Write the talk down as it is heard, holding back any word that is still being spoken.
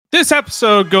This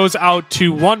episode goes out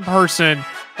to one person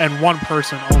and one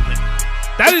person only.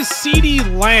 That is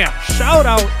CeeDee Lamb. Shout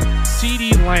out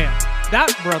CeeDee Lamb.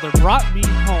 That brother brought me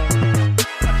home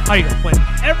a title. When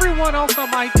everyone else on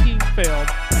my team failed,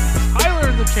 Tyler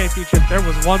in the championship, there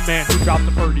was one man who dropped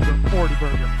the 40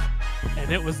 burger. And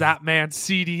it was that man,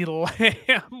 CeeDee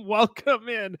Lamb. Welcome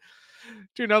in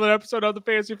to another episode of the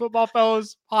Fantasy Football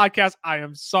Fellows podcast. I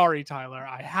am sorry, Tyler.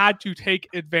 I had to take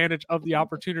advantage of the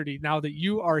opportunity now that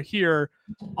you are here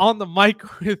on the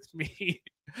mic with me.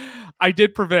 I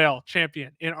did prevail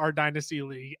champion in our Dynasty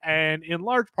League, and in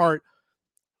large part,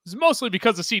 it was mostly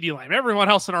because of CeeDee Lamb. Everyone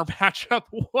else in our matchup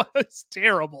was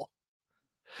terrible.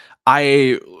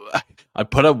 I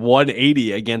put up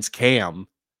 180 against Cam.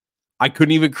 I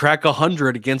couldn't even crack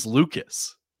 100 against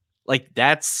Lucas. Like,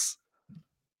 that's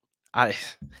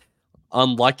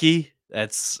unlucky.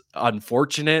 That's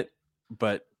unfortunate.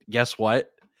 But guess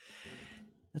what?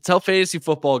 That's how fantasy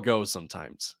football goes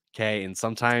sometimes. Okay. And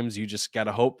sometimes you just got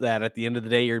to hope that at the end of the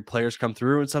day, your players come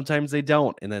through, and sometimes they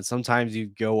don't. And then sometimes you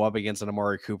go up against an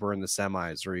Amari Cooper in the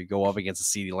semis, or you go up against a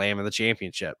CeeDee Lamb in the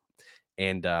championship.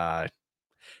 And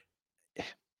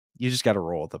you just got to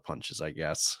roll with the punches, I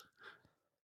guess.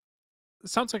 It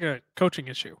sounds like a coaching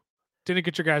issue. Didn't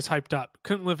get your guys hyped up.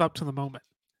 Couldn't live up to the moment.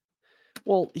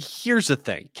 Well, here's the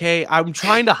thing, okay? I'm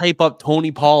trying to hype up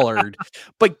Tony Pollard,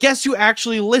 but guess who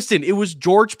actually listened? It was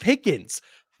George Pickens.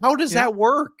 How does that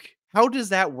work? How does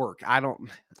that work? I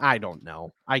don't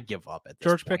know. I give up at this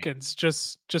George point. Pickens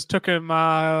just took him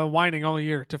whining all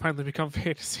year to finally become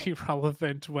fantasy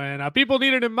relevant when people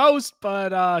needed him most,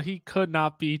 but he could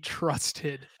not be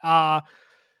trusted.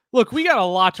 Look, we got a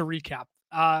lot to recap.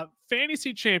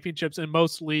 Fantasy championships in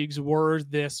most leagues were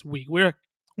this week.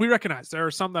 We recognize there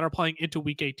are some that are playing into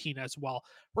week 18 as well.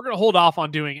 We're going to hold off on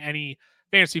doing any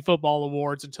fantasy football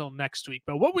awards until next week.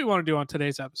 But what we want to do on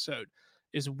today's episode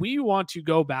is we want to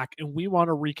go back and we want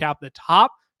to recap the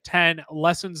top 10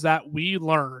 lessons that we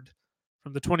learned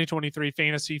from the 2023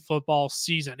 fantasy football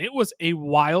season. It was a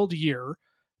wild year.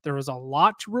 There was a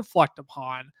lot to reflect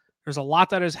upon. There's a lot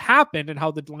that has happened and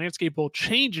how the landscape will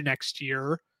change next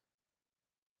year.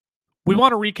 We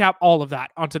want to recap all of that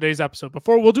on today's episode.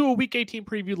 We'll do a week 18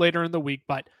 preview later in the week,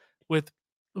 but with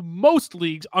most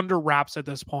leagues under wraps at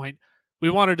this point,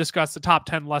 we want to discuss the top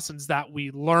 10 lessons that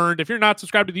we learned. If you're not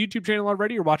subscribed to the YouTube channel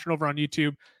already, you're watching over on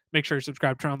YouTube, make sure you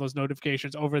subscribe, turn on those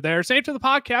notifications over there. Same to the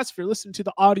podcast. If you're listening to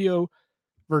the audio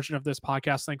version of this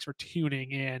podcast, thanks for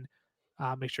tuning in.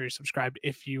 Make sure you're subscribed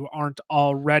if you aren't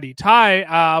already.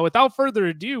 Ty, without further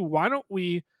ado, why don't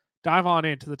we dive on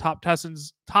into the top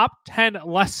 10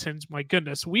 lessons, my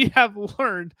goodness, we have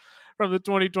learned from the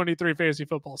 2023 fantasy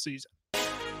football season.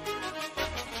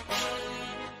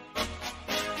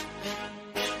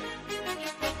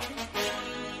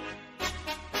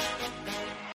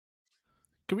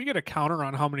 Can we get a counter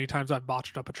on how many times I've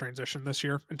botched up a transition this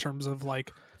year in terms of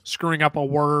like screwing up a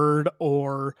word,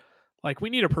 or like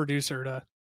we need a producer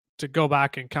to go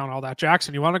back and count all that?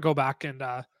 Jackson, you want to go back and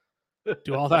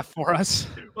do all that for us?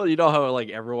 Well, you know how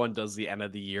like everyone does the end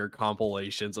of the year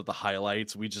compilations of the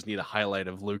highlights? We just need a highlight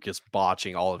of Lucas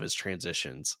botching all of his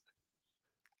transitions.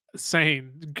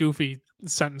 Saying goofy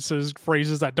sentences,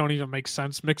 phrases that don't even make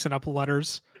sense, mixing up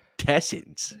letters.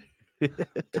 Tessins.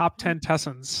 Top 10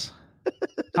 Tessins.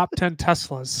 Top 10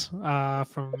 Teslas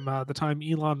from the time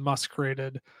Elon Musk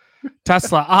created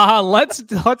Tesla. Let's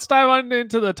dive on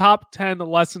into the top 10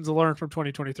 lessons learned from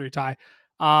 2023, Ty.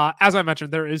 As I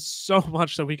mentioned, there is so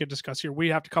much that we can discuss here. We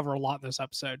have to cover a lot in this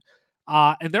episode.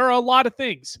 And there are a lot of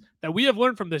things that we have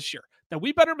learned from this year that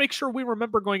we better make sure we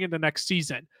remember going into next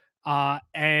season.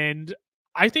 And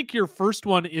I think your first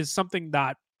one is something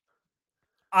that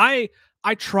I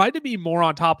tried to be more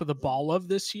on top of the ball of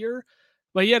this year,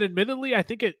 but yet admittedly, I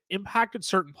think it impacted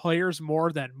certain players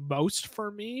more than most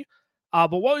for me.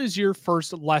 But what was your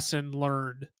first lesson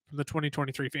learned from the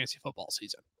 2023 fantasy football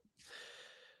season?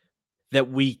 That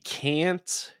we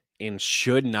can't and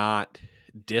should not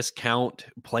discount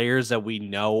players that we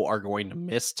know are going to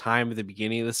miss time at the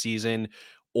beginning of the season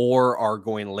or are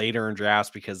going later in drafts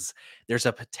because there's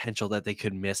a potential that they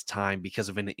could miss time because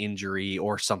of an injury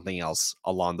or something else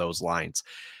along those lines.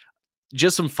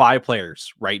 Just some 5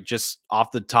 players, right? Just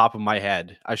off the top of my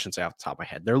head. I shouldn't say off the top of my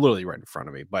head. They're literally right in front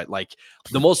of me. But like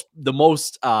the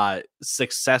most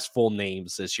successful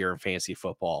names this year in fantasy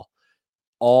football,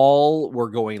 all were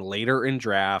going later in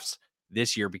drafts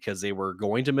this year because they were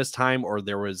going to miss time or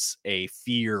there was a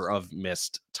fear of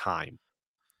missed time.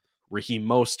 Raheem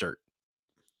Mostert,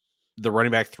 the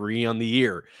running back 3 on the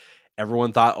year.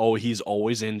 Everyone thought, oh, he's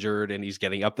always injured and he's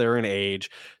getting up there in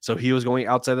age. So he was going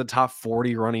outside the top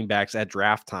 40 running backs at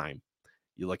draft time.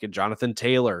 You look at Jonathan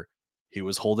Taylor, he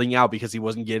was holding out because he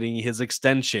wasn't getting his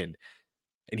extension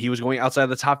and he was going outside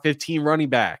the top 15 running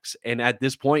backs. And at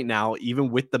this point now,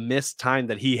 even with the missed time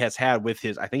that he has had with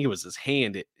his, I think it was his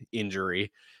hand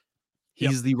injury,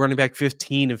 he's the running back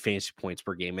 15 in fantasy points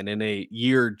per game. And in a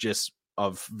year just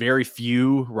of very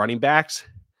few running backs,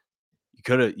 you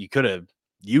could have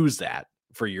used that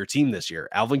for your team this year.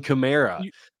 Alvin Kamara.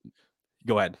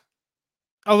 Go ahead.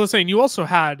 I was saying, you also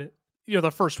had,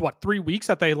 the first 3 weeks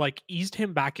that they like eased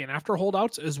him back in after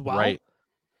holdouts as well. Right.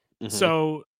 Mm-hmm.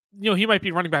 So, he might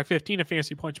be running back 15 in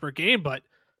fantasy points per game, but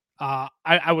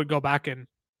I would go back and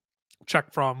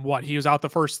check from what he was out the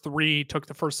first 3, took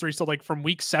the first 3. So like from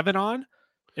week 7 on,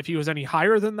 if he was any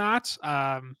higher than that,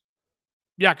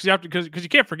 yeah, because you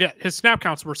can't forget his snap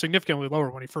counts were significantly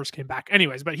lower when he first came back.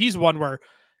 Anyways, but he's one where,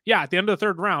 yeah, at the end of the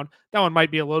 3rd round, that one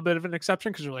might be a little bit of an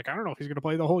exception because you're like, I don't know if he's going to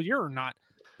play the whole year or not.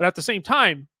 But at the same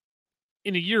time,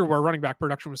 in a year where running back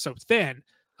production was so thin,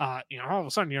 all of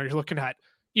a sudden, you're looking at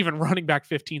even running back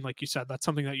 15, like you said, that's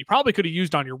something that you probably could have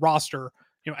used on your roster,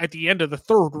 at the end of the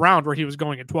 3rd round where he was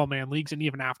going in 12-man leagues and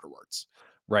even afterwards.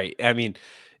 Right. I mean,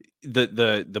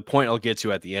 the point I'll get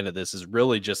to at the end of this is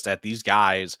really just that these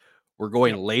guys were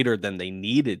going later than they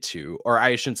needed to, or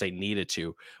I shouldn't say needed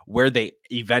to, where they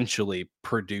eventually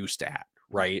produced at,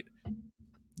 right?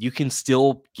 You can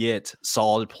still get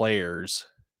solid players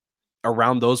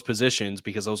around those positions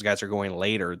because those guys are going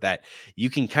later that you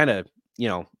can kind of,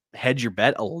 hedge your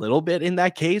bet a little bit in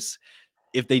that case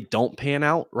if they don't pan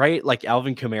out, right? Like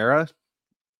Alvin Kamara,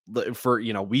 for,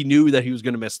 we knew that he was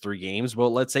going to miss 3 games, but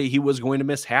let's say he was going to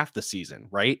miss half the season,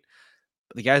 right?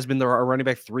 The guy's been there, running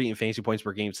back 3 in fantasy points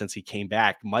per game since he came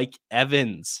back. Mike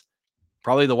Evans,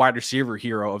 probably the wide receiver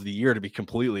hero of the year, to be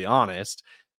completely honest.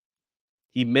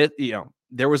 He missed,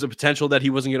 there was a potential that he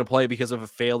wasn't going to play because of a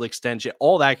failed extension,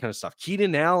 all that kind of stuff.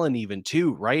 Keenan Allen, even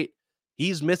too, right?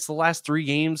 He's missed the last 3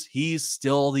 games. He's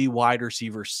still the wide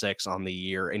receiver 6 on the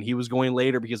year. And he was going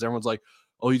later because everyone's like,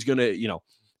 oh, he's going to,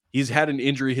 he's had an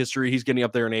injury history. He's getting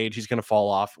up there in age. He's going to fall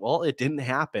off. Well, it didn't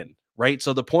happen, right?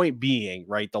 So the point being,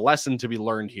 right, the lesson to be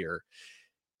learned here,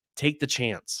 take the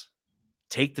chance.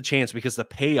 Take the chance because the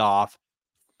payoff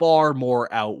far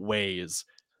more outweighs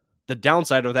the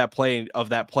downside of that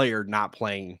player not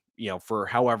playing, for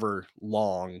however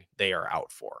long they are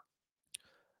out for.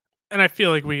 And I feel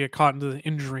like we get caught into the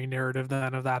injury narrative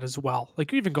then of that as well.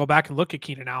 Like, you even go back and look at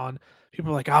Keenan Allen.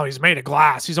 People are like, oh, he's made of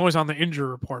glass. He's always on the injury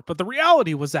report. But the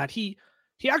reality was that he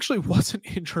actually wasn't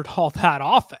injured all that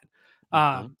often.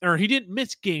 Or he didn't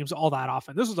miss games all that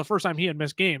often. This was the first time he had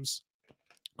missed games,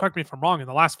 correct me if I'm wrong, in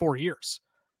the last 4 years.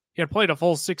 He had played a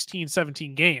full 16,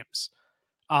 17 games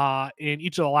in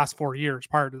each of the last 4 years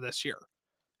prior to this year,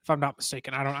 if I'm not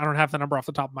mistaken. I don't have the number off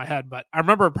the top of my head, but I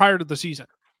remember prior to the season,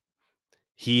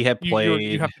 he had played.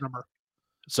 You have the number.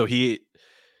 So in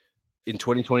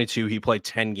 2022, he played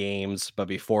 10 games, but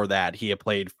before that, he had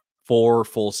played 4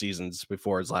 full seasons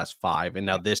before his last 5, and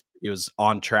now he was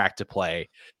on track to play.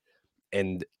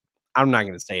 And I'm not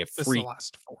going to say this is the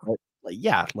last 4.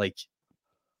 Like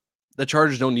the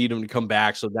Chargers don't need him to come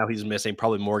back, so now he's missing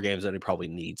probably more games than he probably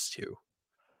needs to.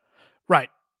 Right.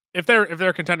 If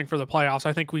they're contending for the playoffs,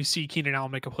 I think we see Keenan Allen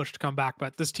make a push to come back,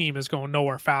 but this team is going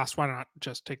nowhere fast. Why not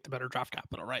just take the better draft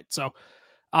capital, right? So,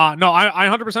 no, I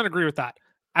 100% agree with that.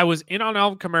 I was in on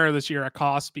Alvin Kamara this year at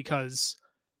cost because,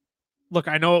 look,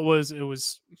 I know it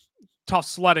was tough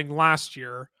sledding last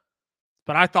year,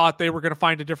 but I thought they were going to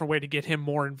find a different way to get him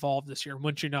more involved this year.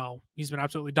 Wouldn't you know, he's been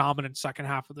absolutely dominant second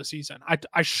half of the season.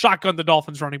 I shotgunned the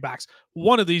Dolphins running backs.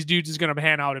 One of these dudes is going to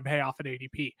pan out and pay off at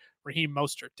ADP. Raheem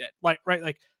Mostert did. Like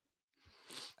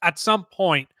at some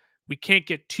point, we can't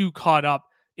get too caught up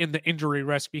in the injury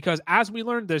risk because as we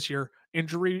learned this year,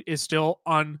 injury is still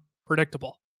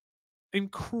unpredictable.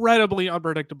 Incredibly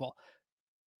unpredictable.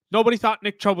 Nobody thought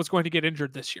Nick Chubb was going to get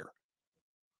injured this year.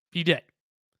 He did.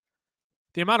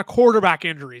 The amount of quarterback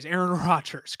injuries, Aaron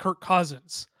Rodgers, Kirk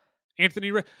Cousins,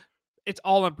 Anthony, it's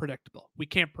all unpredictable. We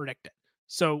can't predict it.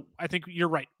 So I think you're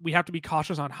right. We have to be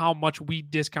cautious on how much we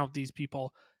discount these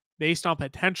people based on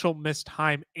potential missed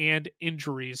time and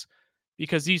injuries,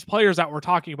 because these players that we're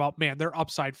talking about, man, their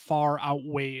upside far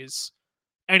outweighs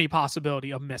any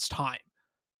possibility of missed time.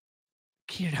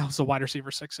 Keenan Allen's the wide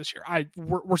receiver 6 this year.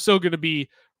 We're still going to be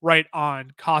right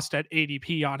on cost at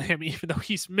ADP on him, even though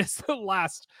he's missed the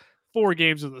last 4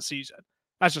 games of the season.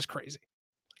 That's just crazy.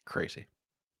 Crazy.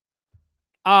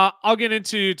 I'll get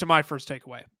into my first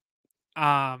takeaway.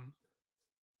 How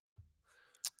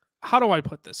do I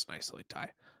put this nicely,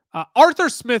 Ty? Arthur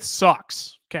Smith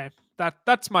sucks. Okay.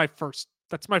 That's my first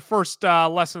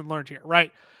lesson learned here,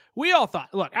 right? We all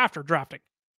thought, look, after drafting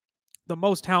the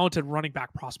most talented running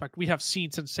back prospect we have seen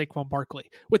since Saquon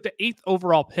Barkley with the 8th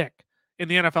overall pick in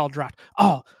the NFL draft.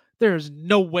 Oh, there's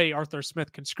no way Arthur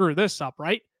Smith can screw this up,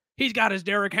 right? He's got his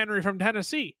Derrick Henry from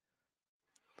Tennessee.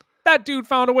 That dude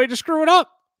found a way to screw it up.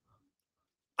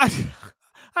 I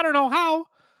don't know how,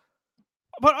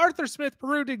 but Arthur Smith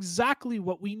proved exactly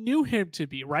what we knew him to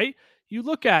be, right? You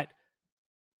look at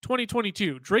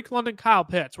 2022, Drake London, Kyle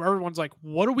Pitts, where everyone's like,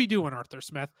 what are we doing, Arthur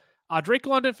Smith? Drake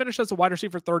London finished as a wide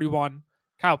receiver 31.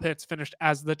 Kyle Pitts finished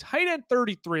as the tight end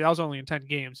 33. That was only in 10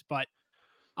 games. But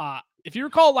if you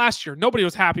recall last year, nobody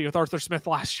was happy with Arthur Smith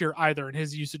last year either in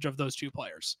his usage of those two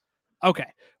players. Okay,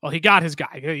 well, he got his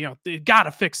guy. You know, they got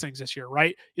to fix things this year,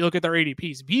 right? You look at their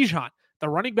ADPs. Bijan, the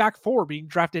running back 4, being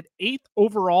drafted 8th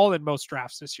overall in most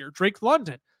drafts this year. Drake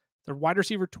London, the wide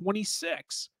receiver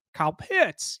 26. Kyle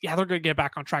Pitts, yeah, they're going to get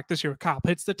back on track this year with Kyle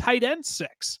Pitts, the tight end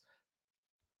 6.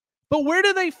 But where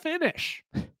do they finish?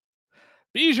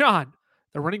 Bijan,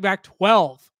 the running back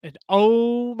 12. And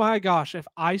oh my gosh, if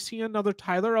I see another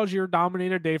Tyler Algier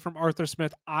dominated day from Arthur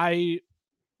Smith, I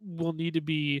will need to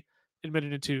be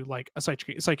admitted into like a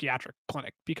psychiatric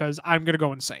clinic because I'm going to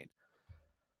go insane.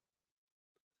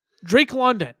 Drake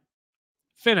London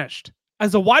finished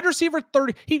as a wide receiver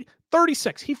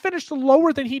 36. He finished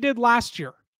lower than he did last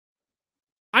year.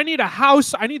 I need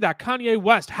that Kanye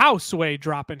West house way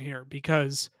drop in here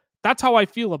because that's how I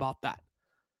feel about that.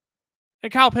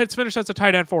 And Kyle Pitts finished as a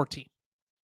tight end 14.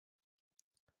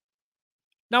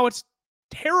 Now, what's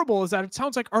terrible is that it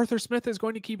sounds like Arthur Smith is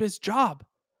going to keep his job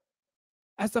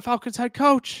as the Falcons head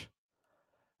coach.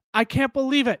 I can't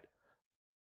believe it.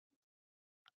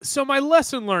 So my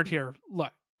lesson learned here,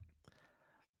 look,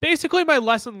 basically my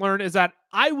lesson learned is that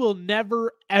I will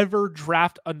never, ever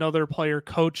draft another player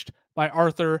coached by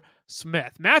Arthur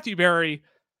Smith. Matthew Berry,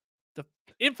 the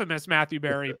infamous Matthew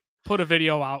Berry, put a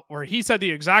video out where he said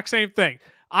the exact same thing.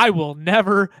 I will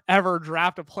never, ever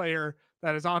draft a player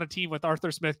that is on a team with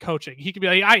Arthur Smith coaching. He could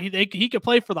be like, he could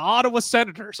play for the Ottawa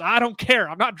Senators. I don't care.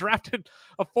 I'm not drafting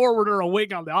a forward or a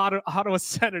wing on the Ottawa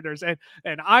Senators. And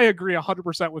I agree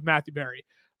 100% with Matthew Berry.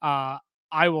 I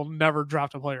will never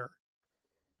draft a player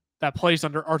that plays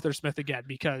under Arthur Smith again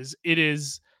because it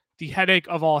is the headache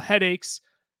of all headaches.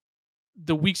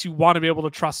 The weeks you want to be able to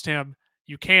trust him,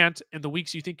 you can't. And the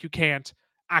weeks you think you can't,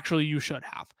 actually you should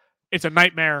have. It's a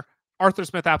nightmare. Arthur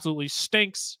Smith absolutely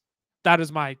stinks. That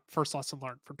is my first lesson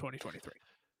learned from 2023.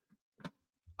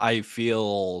 I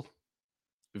feel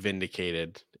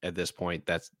vindicated at this point.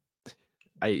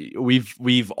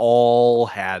 We've all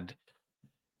had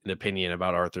an opinion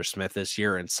about Arthur Smith this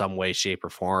year in some way, shape,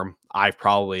 or form. I've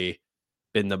probably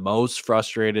been the most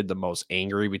frustrated, the most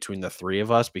angry between the three of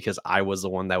us because I was the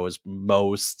one that was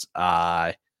most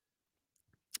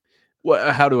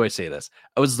how do I say this?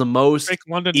 I was the most Drake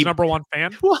London's number one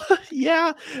fan.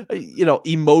 Yeah,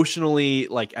 emotionally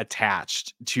like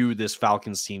attached to this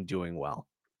Falcons team doing well,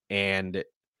 and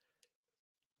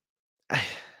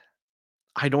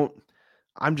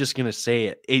I'm just gonna say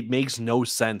it. It makes no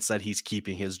sense that he's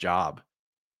keeping his job.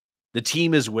 The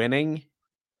team is winning,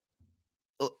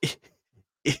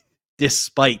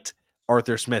 despite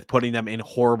Arthur Smith putting them in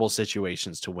horrible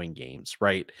situations to win games,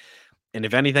 right? And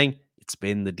if anything, it's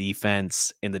been the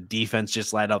defense, and the defense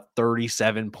just let up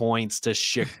 37 points to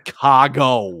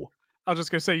Chicago. I was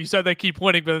just going to say, you said they keep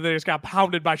winning, but they just got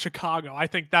pounded by Chicago. I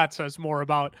think that says more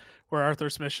about where Arthur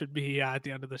Smith should be at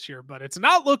the end of this year, but it's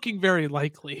not looking very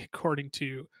likely, according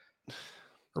to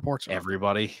reports.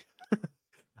 Everybody.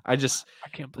 I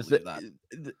can't believe that.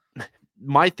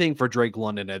 My thing for Drake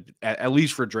London, at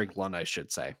least for Drake London, I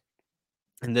should say,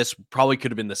 and this probably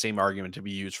could have been the same argument to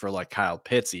be used for like Kyle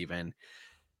Pitts even,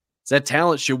 is that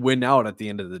talent should win out at the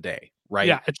end of the day, right?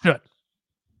 Yeah, it should.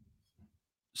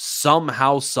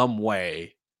 Somehow, some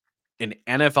way, an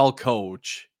NFL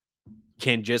coach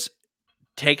can just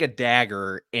take a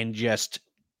dagger and just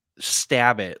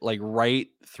stab it like right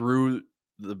through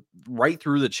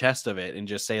the chest of it and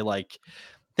just say like,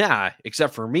 yeah,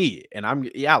 except for me. And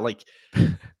like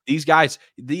these guys,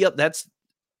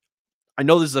 I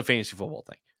know this is a fantasy football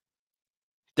thing.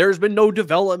 There's been no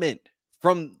development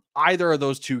from either of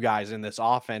those two guys in this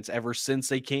offense ever since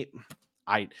they came.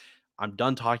 I'm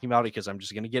done talking about it because I'm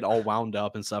just going to get all wound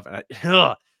up and stuff.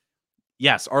 And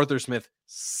yes, Arthur Smith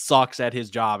sucks at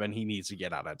his job and he needs to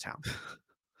get out of town.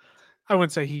 I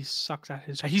wouldn't say he sucks at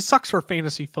his job. He sucks for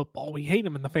fantasy football. We hate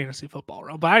him in the fantasy football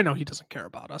realm, but I know he doesn't care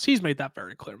about us. He's made that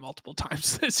very clear multiple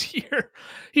times this year.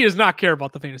 He does not care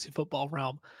about the fantasy football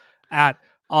realm at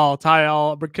all. Ty,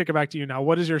 I'll kick it back to you now.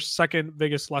 What is your second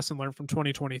biggest lesson learned from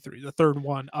 2023, the third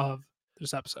one of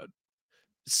this episode?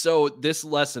 So this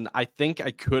lesson, I think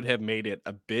I could have made it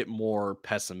a bit more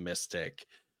pessimistic,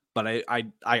 but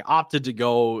I opted to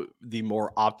go the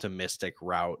more optimistic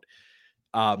route.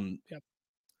 Yep.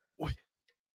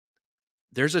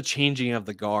 There's a changing of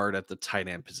the guard at the tight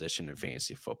end position in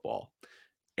fantasy football.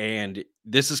 And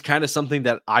this is kind of something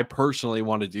that I personally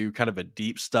want to do kind of a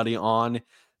deep study on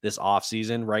this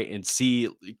offseason, right? And see,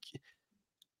 like,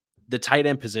 the tight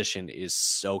end position is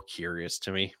so curious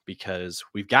to me because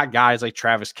we've got guys like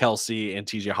Travis Kelce and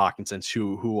TJ Hawkinson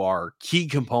who are key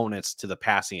components to the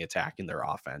passing attack in their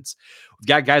offense. We've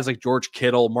got guys like George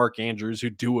Kittle, Mark Andrews who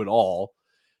do it all.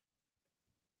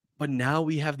 But now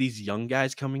we have these young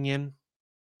guys coming in.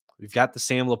 We've got the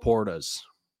Sam Laportas.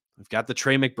 We've got the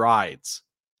Trey McBrides.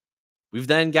 We've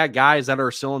then got guys that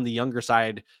are still on the younger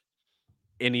side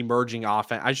in emerging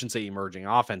offense. I shouldn't say emerging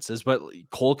offenses, but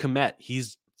Cole Kmet,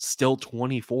 he's still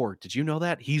 24. Did you know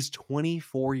that? He's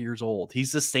 24 years old.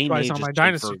 He's the same Twice age on as my Jake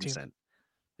dynasty team. Ferguson.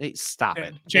 Hey, stop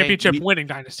it. Championship winning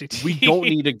dynasty team. We don't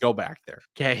need to go back there.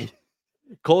 Okay.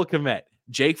 Cole Kmet,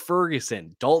 Jake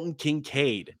Ferguson, Dalton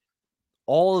Kincaid,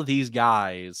 all of these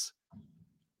guys,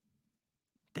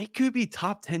 they could be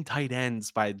top 10 tight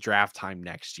ends by draft time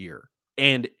next year.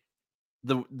 And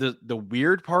the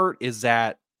weird part is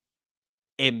that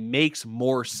it makes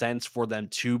more sense for them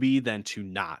to be than to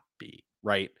not be,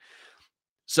 right?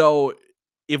 So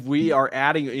if we are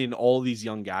adding in all these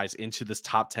young guys into this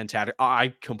top 10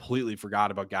 I completely forgot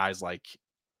about guys like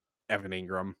Evan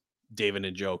Ingram, David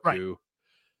Njoku. Right.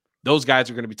 Those guys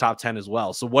are going to be top 10 as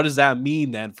well. So what does that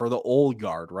mean then for the old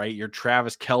guard, right? Your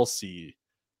Travis Kelce,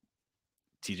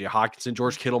 TJ Hawkinson,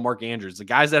 George Kittle, Mark Andrews, the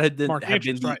guys that have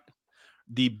been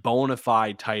the bona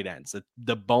fide tight ends,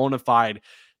 the bona fide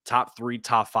top 3,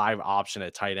 top 5 option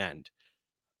at tight end.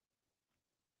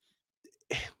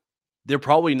 They're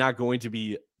probably not going to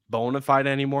be bona fide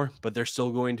anymore, but they're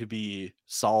still going to be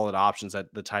solid options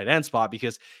at the tight end spot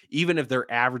because even if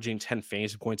they're averaging 10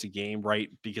 fantasy points a game, right,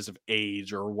 because of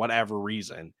age or whatever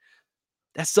reason,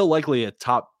 that's still likely a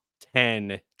top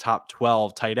 10, top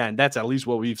 12 tight end. That's at least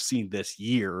what we've seen this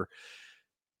year.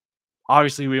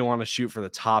 Obviously, we want to shoot for the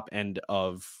top end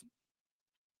of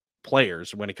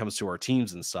players when it comes to our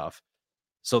teams and stuff.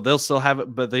 So they'll still have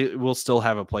it, but they will still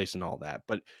have a place in all that.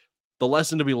 But the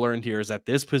lesson to be learned here is that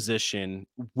this position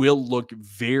will look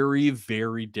very,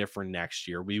 very different next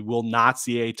year. We will not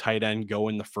see a tight end go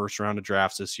in the first round of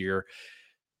drafts this year.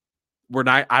 We're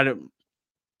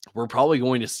probably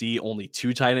going to see only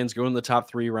 2 tight ends go in the top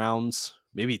 3 rounds,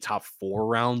 maybe top 4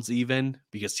 rounds even,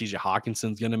 because TJ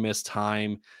Hawkinson's going to miss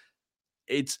time.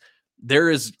 It's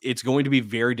going to be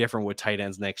very different with tight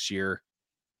ends next year.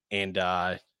 And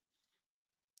I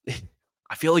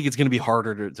feel like it's going to be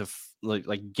harder to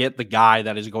get the guy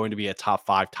that is going to be a top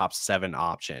 5, top 7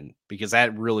 option, because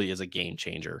that really is a game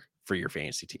changer for your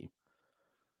fantasy team.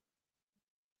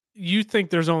 You think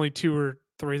there's only 2 or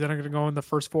 3 that are going to go in the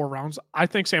first 4 rounds? I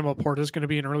think Sam Laporta is going to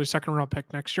be an early second round pick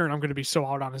next year, and I'm going to be so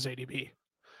out on his ADP.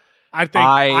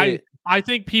 I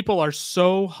think people are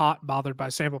so hot and bothered by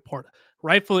Sam Laporta.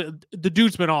 Rightfully, the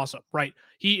dude's been awesome, right?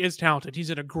 He is talented.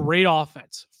 He's in a great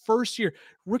offense. First year,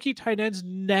 rookie tight ends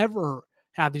never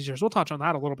have these years. We'll touch on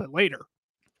that a little bit later.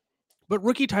 But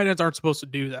rookie tight ends aren't supposed to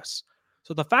do this.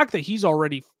 So the fact that he's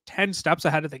already 10 steps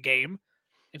ahead of the game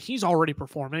and he's already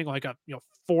performing like a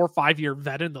 4 or 5 year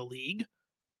vet in the league,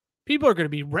 people are going to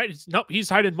be ready. Nope, he's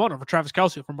tight end 1 over Travis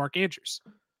Kelce from Mark Andrews,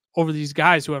 over these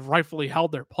guys who have rightfully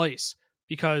held their place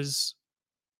because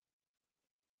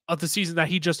of the season that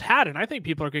he just had. And I think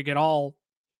people are going to get all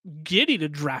giddy to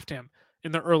draft him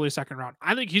in the early second round.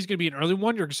 I think he's going to be an early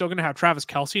one. You're still going to have Travis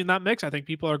Kelce in that mix. I think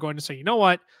people are going to say, you know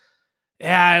what?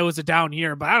 Yeah, it was a down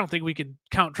year, but I don't think we can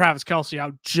count Travis Kelce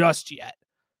out just yet.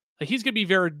 Like, he's going to be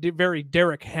very, very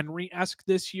Derrick Henry-esque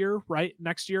this year, right?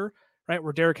 Next year, right?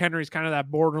 Where Derrick Henry is kind of that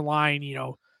borderline,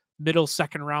 middle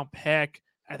second round pick.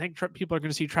 I think people are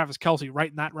going to see Travis Kelce right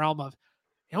in that realm of,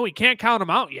 we can't count him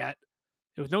out yet.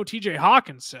 With no TJ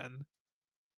Hawkinson,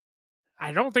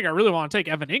 I don't think I really want to take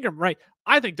Evan Ingram, right?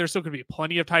 I think there's still going to be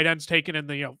plenty of tight ends taken in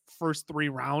the first 3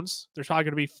 rounds. There's probably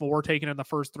going to be 4 taken in the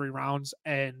first 3 rounds.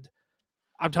 And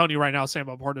I'm telling you right now, Sam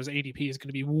Laporta's ADP is going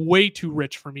to be way too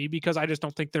rich for me because I just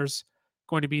don't think there's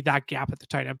going to be that gap at the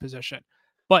tight end position.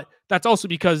 But that's also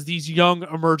because these young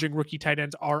emerging rookie tight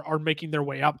ends are making their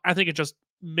way up. I think it just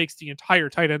makes the entire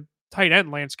tight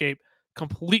end landscape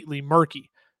completely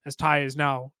murky, as Ty is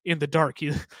now in the dark.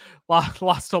 He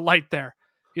lost a light there.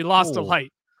 He lost a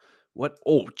light. What?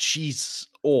 Oh, jeez.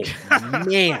 Oh,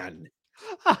 man.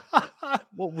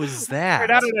 What was that?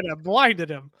 Right out of it, blinded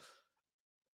him.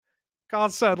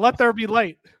 God said, let there be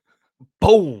light.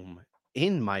 Boom.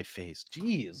 In my face.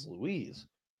 Jeez Louise.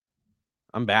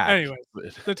 I'm back.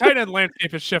 Anyways, the tight end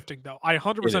landscape is shifting, though. I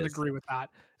 100% is. agree with that,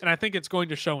 and I think it's going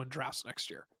to show in drafts next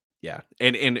year. Yeah,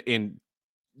 and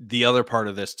the other part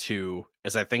of this too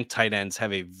is I think tight ends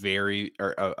have a very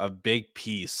or a big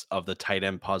piece of the tight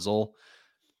end puzzle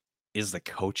is the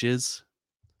coaches.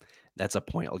 That's a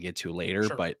point I'll get to later,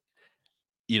 Sure. but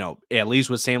at least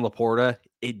with Sam Laporta,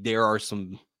 there are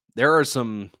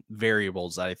some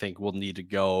variables that I think will need to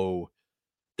go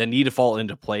that need to fall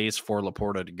into place for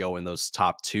Laporta to go in those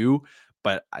top two.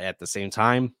 But at the same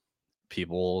time,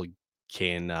 people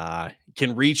can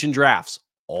reach in drafts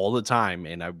all the time,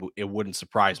 and it wouldn't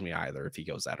surprise me either if he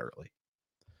goes that early.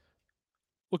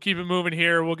 We'll keep it moving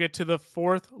here. We'll get to the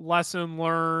fourth lesson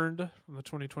learned from the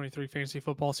 2023 fantasy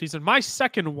football season. My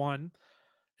second one,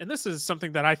 and this is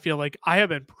something that I feel like I have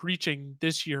been preaching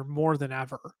this year more than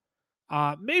ever.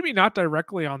 Maybe not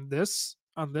directly on this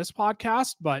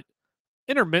podcast, but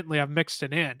intermittently I've mixed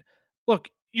it in. Look,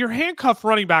 your handcuff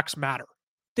running backs matter.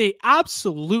 They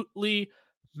absolutely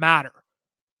matter.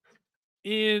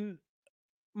 In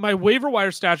my waiver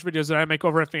wire stash videos that I make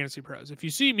over at Fantasy Pros, if you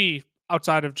see me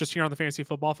outside of just here on the Fantasy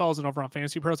Football Fellas and over on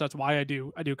Fantasy Pros, that's why I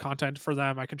do content for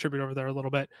them. I contribute over there a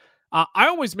little bit. I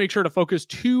always make sure to focus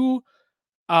two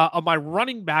of my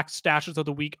running back stashes of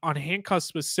the week on handcuffs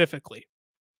specifically.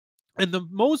 And the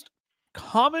most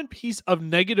common piece of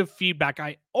negative feedback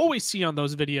I always see on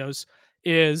those videos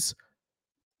is,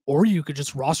 or you could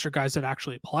just roster guys that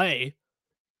actually play.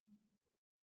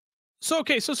 So,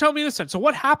 okay, so tell me this then. So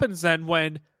what happens then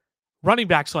when running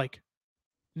backs like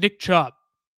Nick Chubb,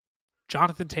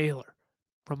 Jonathan Taylor,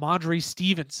 Ramondre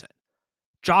Stevenson,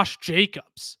 Josh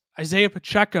Jacobs, Isaiah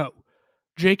Pacheco,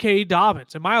 J.K.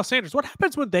 Dobbins, and Miles Sanders, what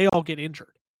happens when they all get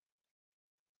injured?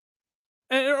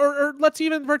 Or let's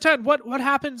even pretend, what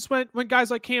happens when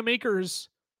guys like Cam Akers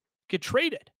get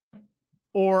traded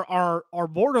or are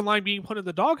borderline being put in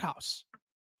the doghouse?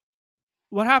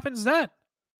 What happens then?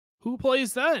 Who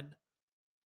plays then?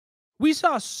 We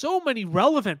saw so many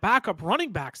relevant backup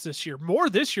running backs this year, more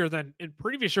this year than in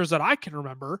previous years that I can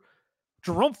remember.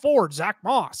 Jerome Ford, Zach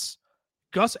Moss,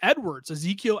 Gus Edwards,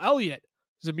 Ezekiel Elliott,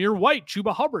 Zamir White,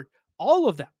 Chuba Hubbard, all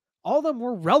of them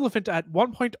were relevant at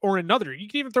one point or another. You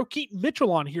can even throw Keaton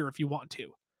Mitchell on here if you want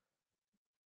to.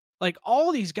 Like,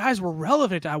 all these guys were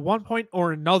relevant at one point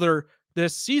or another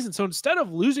this season. So instead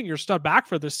of losing your stud back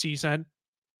for this season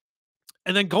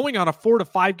and then going on a 4 to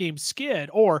 5 game skid,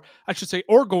 or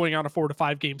going on a 4 to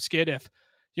 5 game skid, if,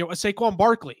 a Saquon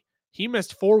Barkley, he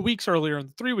missed 3 weeks earlier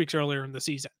in the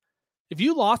season. If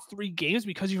you lost 3 games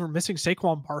because you were missing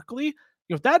Saquon Barkley,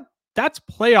 that's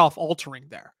playoff altering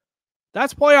there.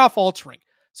 That's playoff altering.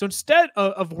 So instead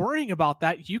of worrying about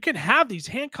that, you can have these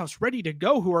handcuffs ready to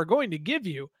go who are going to give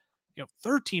you,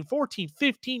 13, 14,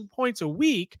 15 points a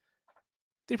week.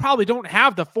 They probably don't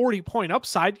have the 40-point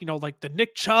upside, like the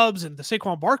Nick Chubbs and the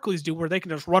Saquon Barkleys do, where they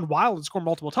can just run wild and score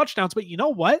multiple touchdowns. But you know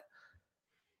what?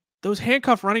 Those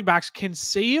handcuff running backs can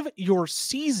save your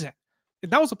season.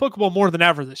 And that was applicable more than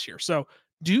ever this year. So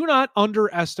do not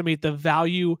underestimate the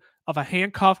value of a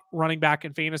handcuff running back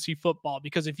in fantasy football,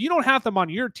 because if you don't have them on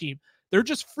your team, they're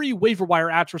just free waiver wire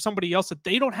ads for somebody else that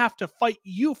they don't have to fight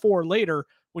you for later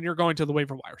when you're going to the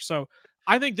waiver wire. So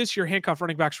I think this year handcuff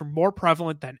running backs are more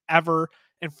prevalent than ever.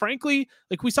 And frankly,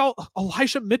 like we saw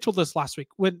Elijah Mitchell this last week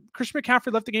when Christian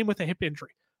McCaffrey left the game with a hip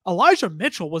injury. Elijah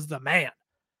Mitchell was the man.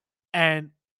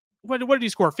 And what did he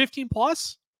score? 15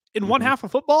 plus in one half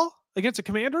of football against the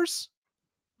Commanders?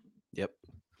 Yep.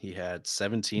 He had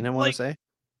 17, I want to say.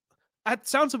 That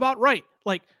sounds about right.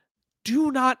 Like,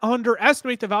 do not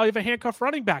underestimate the value of a handcuff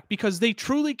running back, because they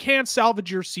truly can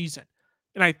salvage your season.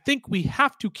 And I think we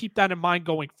have to keep that in mind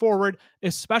going forward,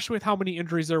 especially with how many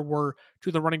injuries there were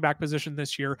to the running back position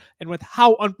this year and with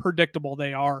how unpredictable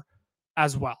they are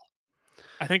as well.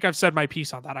 I think I've said my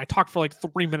piece on that. I talked for like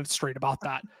 3 minutes straight about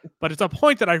that, but it's a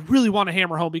point that I really want to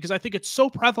hammer home because I think it's so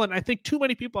prevalent. I think too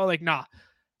many people are like, nah,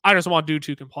 I just want dudes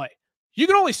who can play. You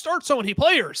can only start so many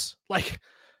players. Like,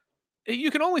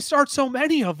 you can only start so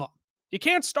many of them. You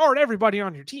can't start everybody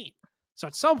on your team. So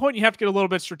at some point, you have to get a little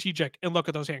bit strategic and look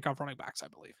at those handcuff running backs, I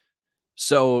believe.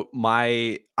 So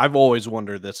I've always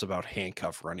wondered this about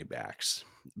handcuff running backs,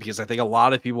 because I think a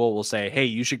lot of people will say, hey,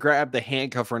 you should grab the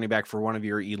handcuff running back for one of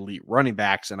your elite running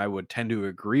backs. And I would tend to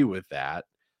agree with that.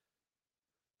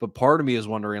 But part of me is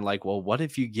wondering, like, well, what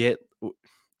if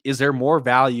is there more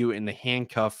value in the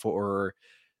handcuff for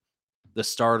the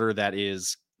starter that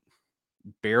is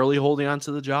barely holding on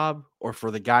to the job, or for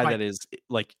the guy that is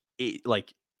like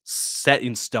set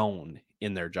in stone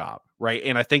in their job, right?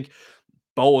 And I think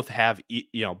both have,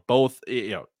 again,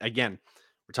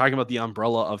 we're talking about the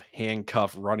umbrella of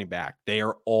handcuff running back. They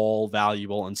are all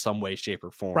valuable in some way, shape, or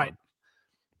form. Right.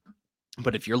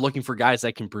 But if you're looking for guys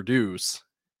that can produce,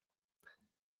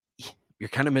 you're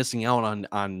kind of missing out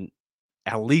on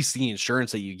at least the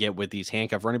insurance that you get with these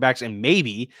handcuff running backs. And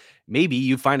maybe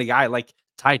you find a guy like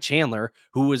Ty Chandler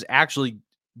who was actually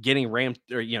getting ramped,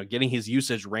 or getting his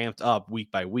usage ramped up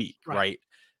week by week, right?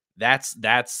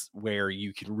 That's where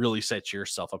you can really set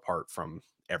yourself apart from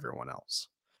everyone else.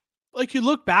 Like, you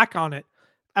look back on it,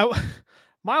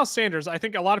 Miles Sanders, I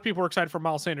think a lot of people were excited for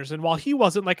Miles Sanders, and while he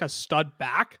wasn't like a stud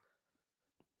back,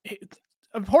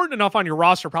 important enough on your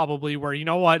roster probably where, you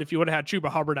know what, if you would have had Chuba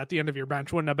Hubbard at the end of your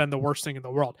bench, wouldn't have been the worst thing in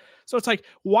the world. So it's like,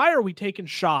 why are we taking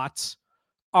shots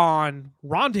on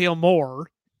Rondale Moore?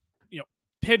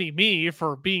 Pity me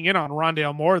for being in on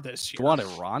Rondale Moore this year. You wanted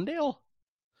Rondale?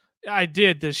 I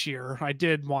did this year. I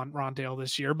did want Rondale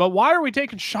this year, but why are we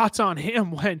taking shots on him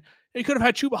when they could have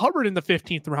had Chuba Hubbard in the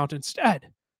 15th round instead?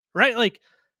 Right?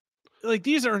 Like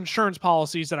these are insurance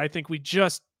policies that I think we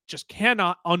just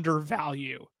cannot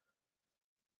undervalue.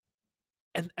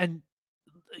 And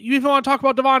you even want to talk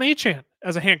about Devon Achane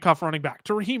as a handcuff running back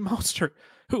to Raheem Mostert,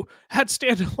 who had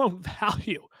standalone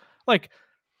value. Like,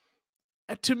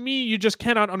 to me, you just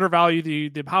cannot undervalue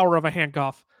the power of a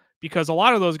handcuff, because a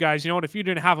lot of those guys, if you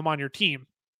didn't have them on your team,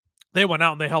 they went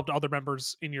out and they helped other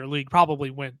members in your league probably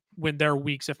win their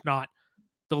weeks, if not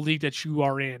the league that you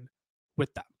are in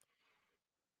with them.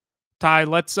 Ty,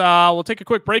 we'll take a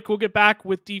quick break. We'll get back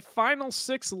with the final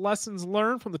 6 lessons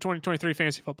learned from the 2023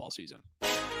 fantasy football season.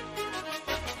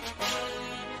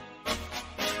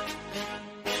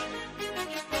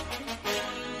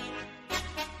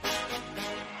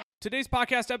 Today's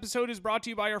podcast episode is brought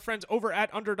to you by our friends over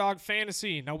at Underdog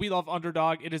Fantasy. Now, we love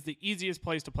Underdog. It is the easiest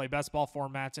place to play best ball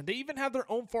formats, and they even have their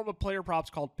own form of player props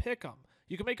called Pick'em.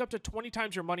 You can make up to 20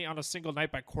 times your money on a single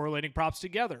night by correlating props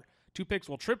together. 2 picks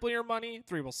will triple your money,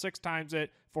 3 will 6 times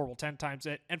it, 4 will 10 times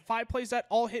it, and 5 plays that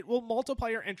all hit will multiply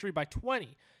your entry by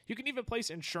 20. You can even place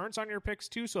insurance on your picks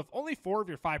too, so if only 4 of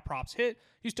your 5 props hit,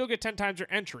 you still get 10 times your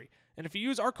entry. And if you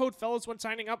use our code FELLAS when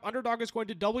signing up, Underdog is going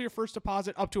to double your first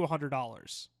deposit up to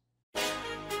 $100.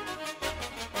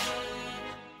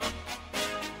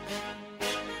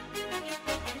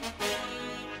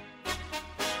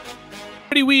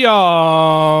 We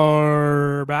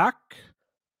are back.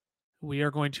 We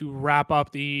are going to wrap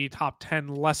up the top 10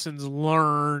 lessons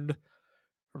learned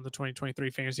from the 2023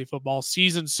 fantasy football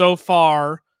season so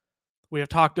far. We have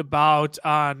talked about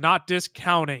not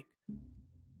discounting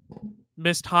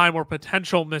missed time or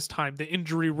potential missed time, the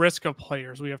injury risk of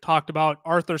players. We have talked about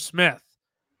Arthur Smith.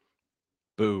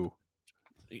 Boo.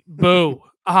 We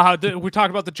talked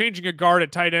about the changing of guard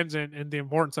at tight ends and the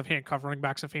importance of handcuff running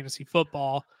backs in fantasy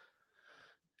football.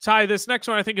 Ty, this next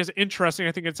one I think is interesting.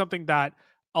 I think it's something that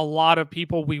a lot of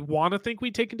people we want to think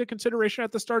we take into consideration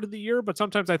at the start of the year, but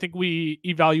sometimes I think we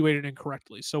evaluate it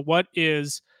incorrectly. So what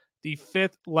is the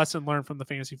 5th lesson learned from the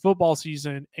fantasy football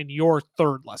season and your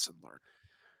 3rd lesson learned?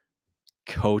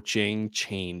 Coaching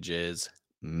changes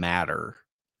matter.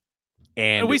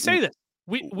 And we say this.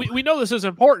 We know this is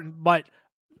important, but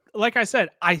like I said,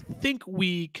 I think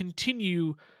we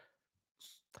continue.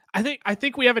 I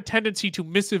think we have a tendency to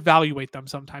misevaluate them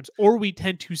sometimes, or we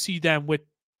tend to see them with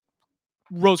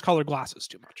rose-colored glasses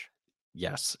too much.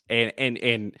 Yes.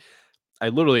 And I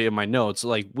literally in my notes,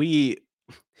 like,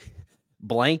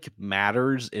 blank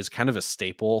matters is kind of a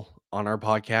staple on our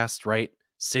podcast, right?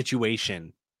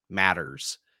 Situation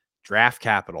matters. Draft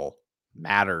capital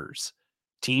matters.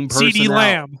 Team personnel. CeeDee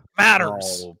Lamb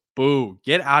matters. Oh, boo.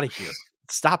 Get out of here.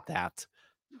 Stop that.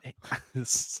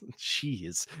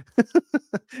 Jeez.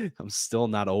 I'm still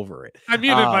not over it. I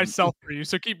muted myself for you,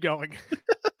 so keep going.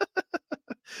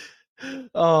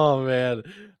 Oh, man.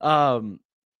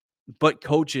 But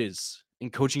coaches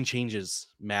and coaching changes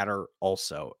matter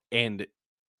also. And,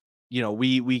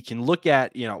 we can look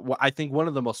at, I think one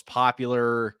of the most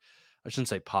popular, I shouldn't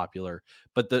say popular,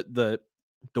 but the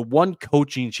one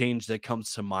coaching change that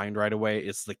comes to mind right away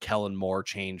is the Kellen Moore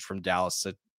change from Dallas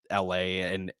to LA.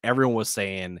 And everyone was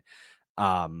saying,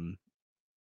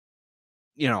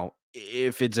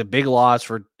 if it's a big loss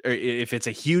or if it's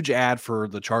a huge ad for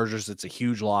the Chargers, it's a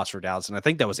huge loss for Dallas. And I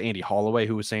think that was Andy Holloway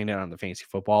who was saying it on the Fantasy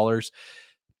Footballers.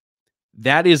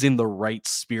 That is in the right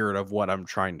spirit of what I'm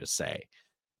trying to say.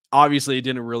 Obviously, it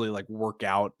didn't really work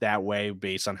out that way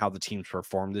based on how the teams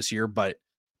performed this year. But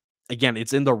again,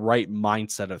 it's in the right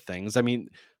mindset of things. I mean,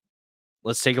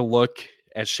 let's take a look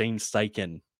at Shane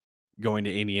Steichen going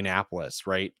to Indianapolis,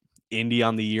 right? Indy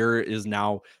on the year is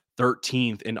now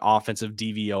 13th in offensive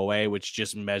DVOA, which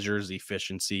just measures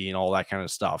efficiency and all that kind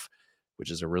of stuff, which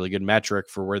is a really good metric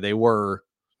for where they were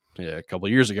a couple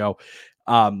of years ago.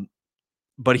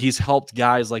 but he's helped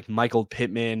guys like Michael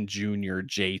Pittman Jr.,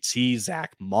 JT,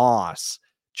 Zach Moss,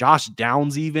 Josh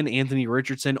Downs, even Anthony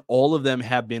Richardson. All of them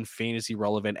have been fantasy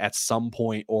relevant at some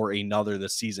point or another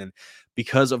this season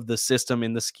because of the system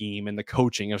and the scheme and the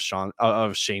coaching of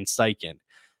Shane Steichen.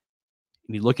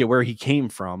 And you look at where he came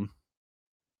from,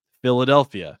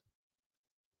 Philadelphia,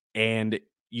 and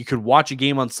you could watch a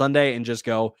game on Sunday and just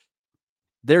go,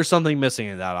 there's something missing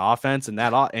in that offense, and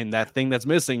that thing that's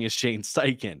missing is Shane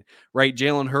Steichen, right?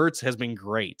 Jalen Hurts has been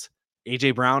great.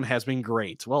 AJ Brown has been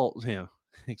great. Well,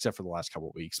 except for the last couple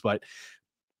of weeks, but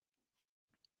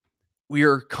we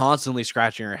are constantly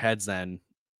scratching our heads then.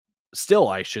 Still,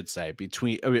 I should say,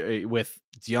 with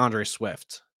DeAndre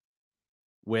Swift,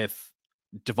 with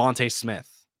Devontae Smith,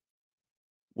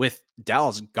 with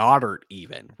Dallas Goedert,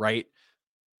 even, right?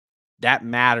 That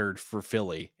mattered for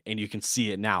Philly, and you can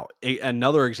see it now.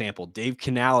 Another example, Dave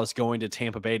Canales going to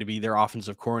Tampa Bay to be their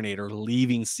offensive coordinator,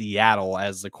 leaving Seattle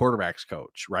as the quarterback's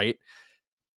coach, right?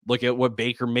 Look at what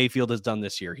Baker Mayfield has done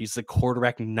this year. He's the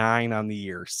quarterback 9 on the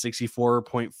year,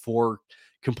 64.4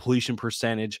 completion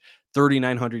percentage,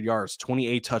 3,900 yards,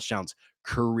 28 touchdowns,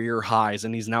 career highs,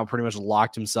 and he's now pretty much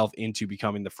locked himself into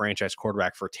becoming the franchise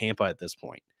quarterback for Tampa at this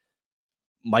point.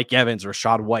 Mike Evans,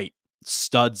 Rachaad White,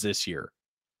 studs this year.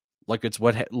 Look at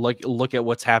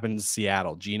what's happened in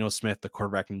Seattle. Geno Smith, the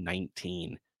quarterback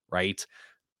 19, right?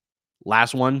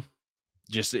 Last one,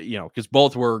 just because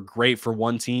both were great for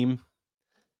one team.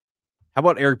 How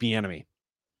about Eric Bieniemy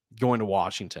going to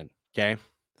Washington? Okay,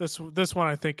 this one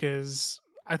I think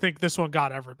this one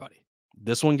got everybody.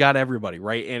 This one got everybody,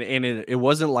 right? And it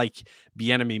wasn't like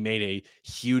Bieniemy made a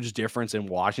huge difference in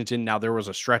Washington. Now there was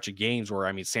a stretch of games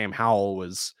where Sam Howell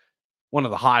was one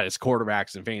of the hottest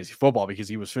quarterbacks in fantasy football because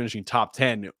he was finishing top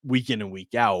 10 week in and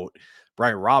week out.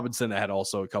 Brian Robinson had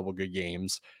also a couple good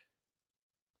games.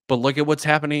 But look at what's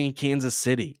happening in Kansas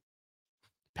City.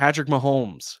 Patrick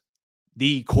Mahomes,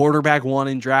 the quarterback 1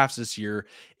 in drafts this year,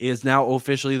 is now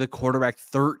officially the quarterback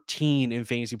 13 in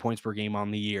fantasy points per game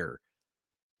on the year.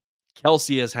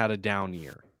 Kelsey has had a down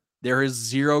year. There is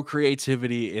zero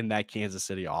creativity in that Kansas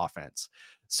City offense.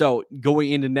 So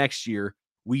going into next year,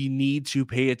 we need to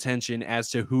pay attention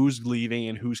as to who's leaving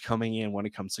and who's coming in when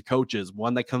it comes to coaches.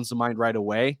 One that comes to mind right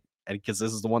away, and because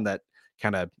this is the one that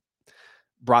kind of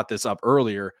brought this up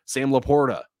earlier, Sam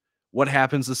Laporta. What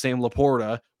happens to Sam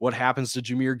Laporta? What happens to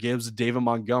Jahmyr Gibbs, David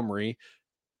Montgomery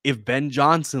if Ben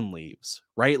Johnson leaves,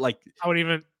 right? Like I would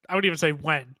even say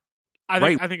when. I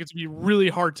think it's gonna be really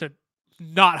hard to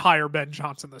not hire Ben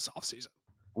Johnson this offseason.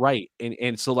 Right.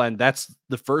 And so then that's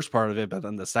the first part of it. But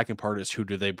then the second part is who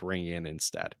do they bring in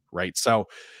instead? Right. So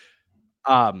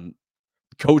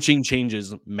coaching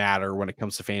changes matter when it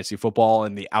comes to fantasy football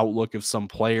and the outlook of some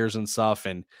players and stuff.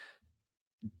 And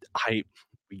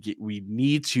we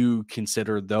need to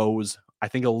consider those, I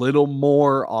think, a little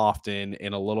more often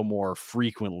and a little more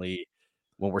frequently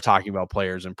when we're talking about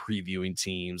players and previewing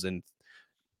teams and,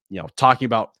 talking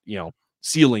about,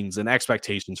 ceilings and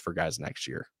expectations for guys next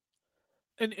year.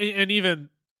 And even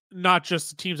not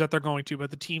just the teams that they're going to, but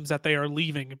the teams that they are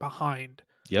leaving behind.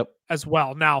 Yep. As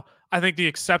well. Now, I think the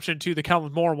exception to the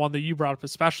Kellen Moore one that you brought up,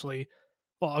 especially,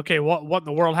 well, okay, what in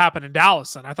the world happened in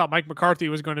Dallas? And I thought Mike McCarthy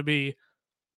was going to be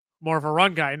more of a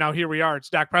run guy. Now here we are.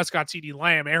 It's Dak Prescott, CeeDee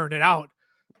Lamb, airing it out,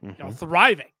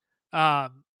 thriving.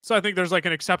 So I think there's like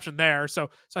an exception there.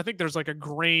 So I think there's like a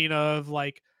grain of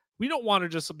like, we don't want to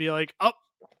just be like, oh,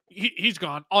 he's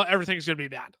gone. Everything's going to be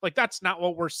bad. Like, that's not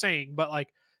what we're saying. But like,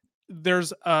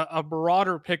 there's a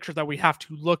broader picture that we have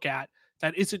to look at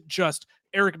that isn't just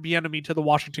Eric Bieniemy to the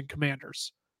Washington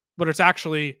Commanders, but it's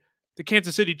actually the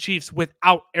Kansas City Chiefs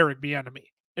without Eric Bieniemy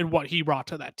and what he brought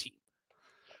to that team.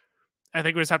 I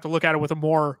think we just have to look at it with a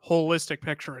more holistic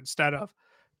picture instead of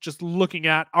just looking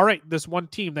at, all right, this one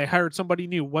team, they hired somebody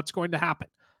new. What's going to happen?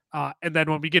 And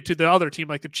then when we get to the other team,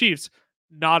 like the Chiefs,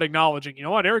 not acknowledging, you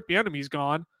know what, Eric Bieniemy's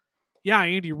gone. Yeah,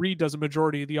 Andy Reid does a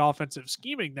majority of the offensive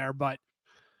scheming there, but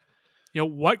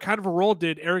what kind of a role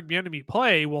did Eric Bieniemy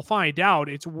play? We'll find out.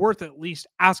 It's worth at least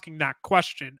asking that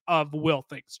question of, will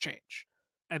things change?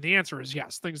 And the answer is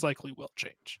yes, things likely will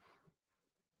change.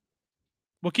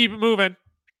 We'll keep it moving.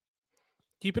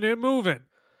 Keeping it moving.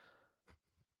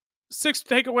 Sixth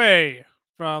takeaway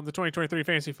from the 2023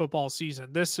 fantasy football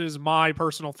season. This is my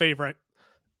personal favorite.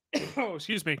 Oh,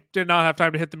 excuse me. Did not have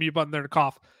time to hit the mute button there to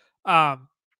cough.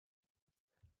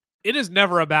 It is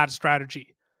never a bad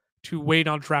strategy to wait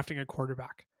on drafting a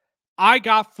quarterback. I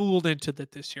got fooled into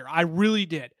that this year. I really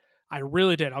did.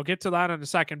 I'll get to that in a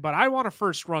second, but I want to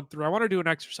first run through. I want to do an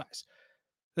exercise.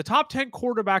 The top 10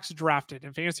 quarterbacks drafted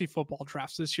in fantasy football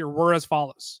drafts this year were as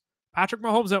follows. Patrick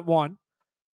Mahomes at 1,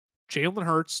 Jalen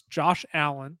Hurts, Josh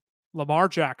Allen, Lamar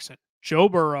Jackson, Joe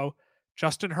Burrow,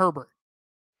 Justin Herbert,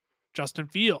 Justin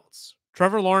Fields,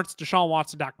 Trevor Lawrence, Deshaun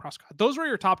Watson, Dak Prescott. Those were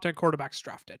your top 10 quarterbacks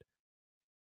drafted.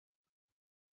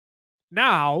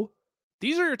 Now,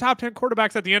 these are your top 10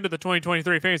 quarterbacks at the end of the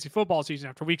 2023 fantasy football season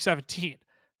after week 17.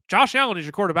 Josh Allen is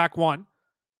your quarterback 1.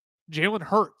 Jalen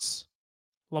Hurts,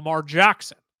 Lamar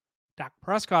Jackson, Dak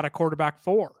Prescott at quarterback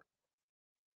 4.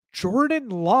 Jordan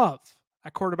Love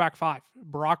at quarterback 5.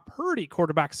 Brock Purdy,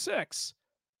 quarterback 6.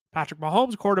 Patrick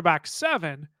Mahomes, quarterback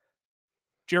 7.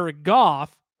 Jared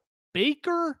Goff,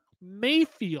 Baker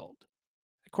Mayfield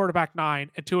at quarterback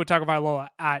 9, and Tua Tagovailoa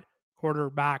at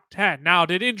quarterback 10. Now,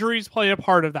 did injuries play a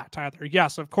part of that, Tyler?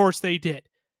 Yes, of course they did.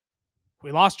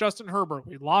 We lost Justin Herbert.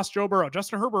 We lost Joe Burrow.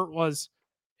 Justin Herbert was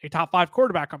a top 5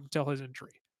 quarterback up until his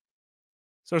injury.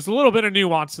 So there's a little bit of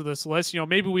nuance to this list.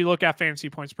 Maybe we look at fantasy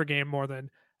points per game more than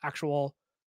actual,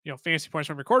 fantasy points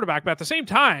from your quarterback. But at the same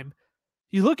time,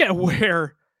 you look at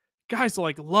where guys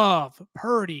like Love,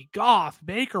 Purdy, Goff,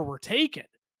 Baker were taken.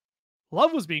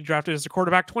 Love was being drafted as a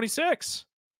quarterback 26.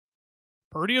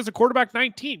 Purdy as a quarterback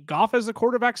 19. Goff as a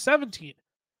quarterback 17.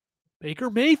 Baker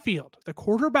Mayfield, the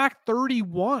quarterback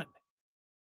 31.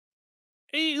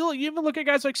 And you even look at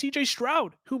guys like CJ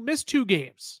Stroud, who missed 2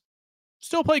 games.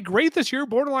 Still played great this year,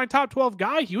 borderline top 12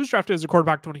 guy. He was drafted as a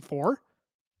quarterback 24.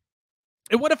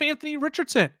 And what if Anthony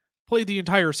Richardson played the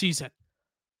entire season?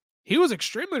 He was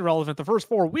extremely relevant the first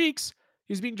 4 weeks.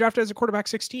 He's being drafted as a quarterback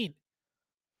 16.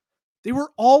 They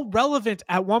were all relevant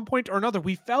at one point or another.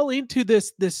 We fell into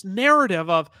this narrative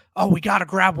of, we got to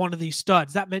grab one of these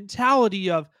studs. That mentality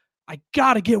of, I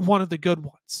got to get one of the good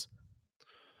ones.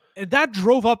 And that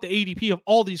drove up the ADP of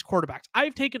all these quarterbacks.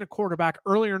 I've taken a quarterback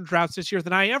earlier in drafts this year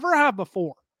than I ever have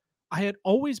before. I had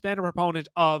always been a proponent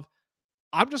of,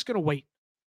 I'm just going to wait.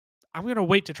 I'm going to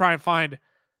wait to try and find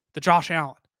the Josh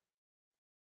Allen,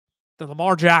 the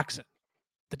Lamar Jackson,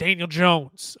 the Daniel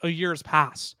Jones of years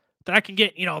past that I can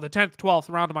get, the 10th, 12th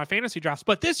round of my fantasy drafts.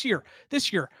 But this year,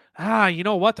 you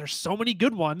know what? There's so many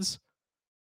good ones.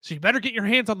 So you better get your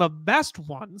hands on the best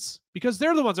ones because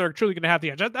they're the ones that are truly going to have the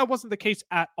edge. That wasn't the case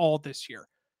at all this year.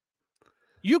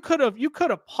 You could have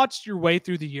putzed your way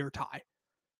through the year, Ty,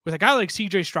 with a guy like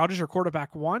CJ Stroud as your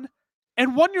quarterback 1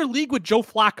 and won your league with Joe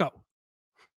Flacco.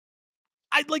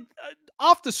 I'd like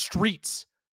off the streets.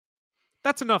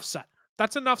 That's enough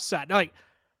said. Like,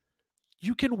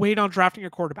 you can wait on drafting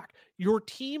a quarterback. Your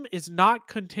team is not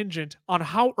contingent on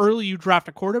how early you draft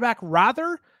a quarterback.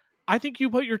 Rather, I think you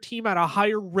put your team at a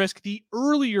higher risk the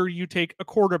earlier you take a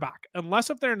quarterback, unless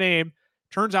if their name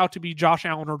turns out to be Josh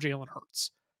Allen or Jalen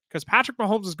Hurts. Because Patrick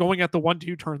Mahomes is going at the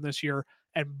 1-2 turn this year,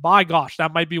 and by gosh,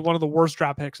 that might be one of the worst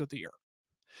draft picks of the year.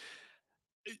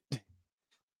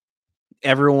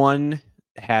 Everyone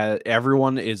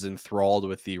is enthralled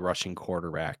with the rushing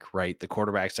quarterback, right? The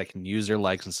quarterbacks that can use their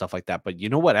legs and stuff like that. But you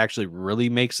know what actually really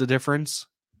makes a difference?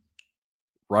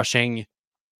 Rushing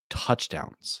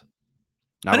touchdowns.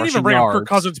 I didn't even bring up Kirk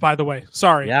Cousins, by the way.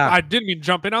 Sorry. Yeah. I didn't even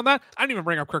jump in on that. I didn't even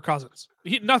bring up Kirk Cousins.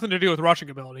 Nothing to do with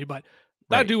rushing ability, but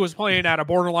that dude was playing at a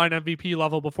borderline MVP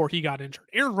level before he got injured.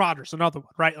 Aaron Rodgers, another one,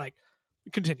 right? Like,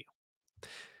 continue.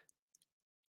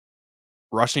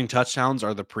 Rushing touchdowns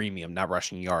are the premium, not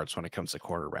rushing yards when it comes to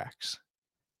quarterbacks.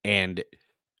 And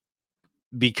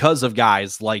because of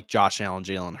guys like Josh Allen,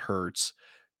 Jalen Hurts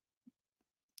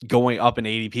going up in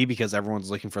ADP because everyone's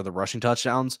looking for the rushing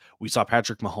touchdowns, we saw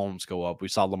Patrick Mahomes go up. We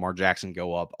saw Lamar Jackson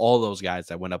go up. All those guys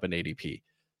that went up in ADP.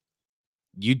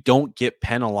 You don't get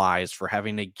penalized for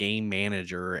having a game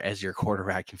manager as your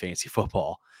quarterback in fantasy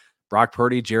football. Brock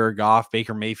Purdy, Jared Goff,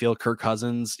 Baker Mayfield, Kirk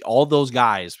Cousins, all those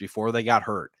guys before they got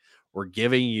hurt were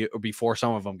giving you, before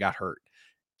some of them got hurt,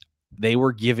 they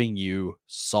were giving you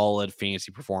solid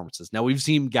fantasy performances. Now we've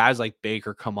seen guys like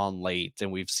Baker come on late,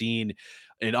 and we've seen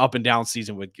an up and down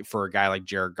season for a guy like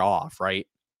Jared Goff, right?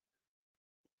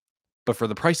 But for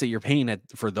the price that you're paying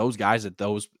for those guys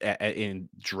in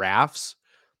drafts,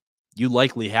 you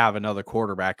likely have another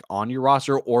quarterback on your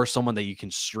roster or someone that you can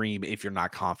stream if you're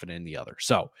not confident in the other.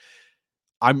 So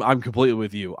I'm completely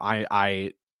with you.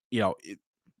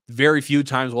 Very few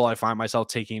times will I find myself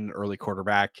taking an early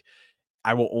quarterback.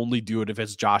 I will only do it if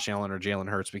it's Josh Allen or Jalen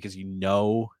Hurts, because you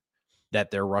know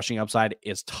that their rushing upside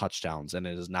is touchdowns and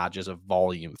it is not just a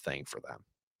volume thing for them.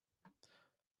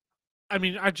 I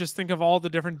mean, I just think of all the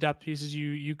different depth pieces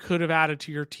you could have added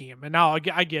to your team. And now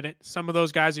I get it. Some of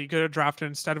those guys that you could have drafted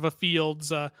instead of a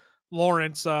Fields,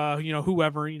 Lawrence,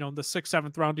 whoever, the 6th,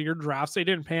 7th round of your drafts, they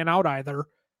didn't pan out either.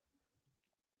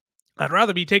 I'd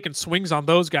rather be taking swings on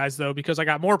those guys, though, because I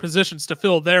got more positions to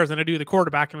fill there than I do the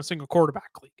quarterback in a single quarterback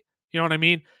league. You know what I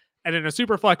mean? And in a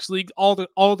super flex league, all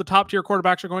the top tier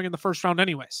quarterbacks are going in the first round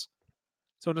anyways.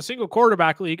 So in a single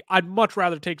quarterback league, I'd much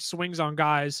rather take swings on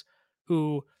guys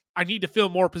who I need to fill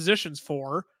more positions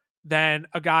for than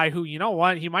a guy who, you know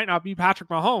what, he might not be Patrick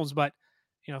Mahomes, but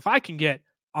if I can get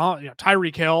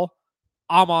Tyreek Hill,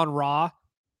 Amon-Ra,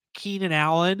 Keenan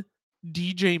Allen,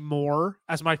 DJ Moore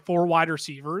as my 4 wide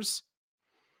receivers,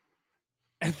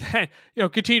 and then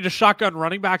continue to shotgun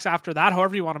running backs after that,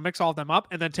 however you want to mix all of them up,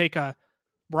 and then take a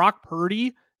Brock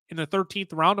Purdy in the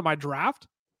 13th round of my draft.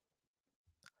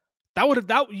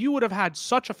 You would have had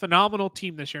such a phenomenal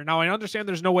team this year. Now I understand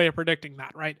there's no way of predicting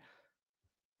that, right?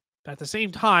 But at the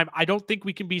same time, I don't think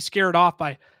we can be scared off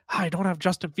by I don't have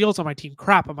Justin Fields on my team.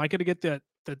 Crap, am I going to get the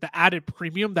added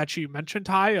premium that you mentioned,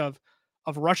 Ty, of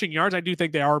rushing yards? I do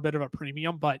think they are a bit of a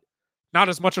premium, but not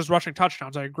as much as rushing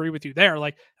touchdowns. I agree with you there.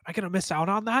 Like, am I going to miss out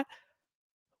on that?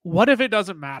 What if it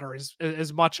doesn't matter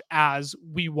as much as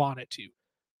we want it to?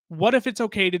 What if it's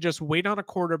okay to just wait on a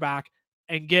quarterback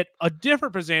and get a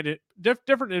different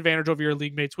advantage over your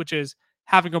league mates, which is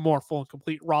having a more full and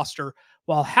complete roster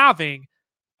while having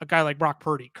a guy like Brock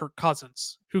Purdy, Kirk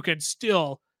Cousins, who can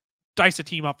still dice a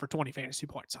team up for 20 fantasy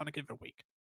points on a given week?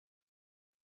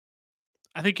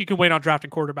 I think you can wait on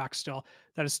drafting quarterbacks still.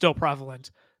 That is still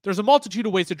prevalent. There's a multitude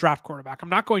of ways to draft quarterback. I'm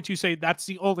not going to say that's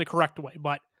the only correct way,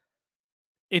 but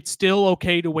it's still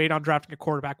okay to wait on drafting a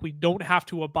quarterback. We don't have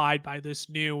to abide by this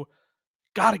new,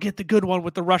 got to get the good one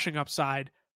with the rushing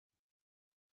upside,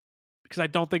 because I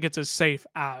don't think it's as safe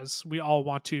as we all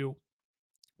want to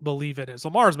believe it is.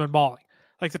 Lamar's been balling.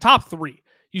 Like the top 3,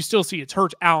 you still see it's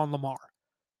Hurts, Allen, Lamar.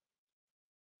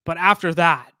 But after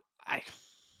that,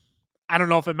 I don't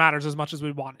know if it matters as much as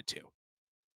we want it to.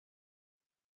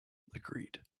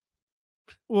 Agreed.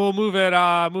 We'll move it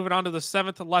on to the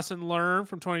 7th lesson learned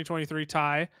from 2023,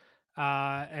 Ty.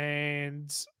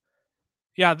 And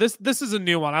yeah, this is a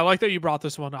new one. I like that you brought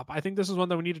this one up. I think this is one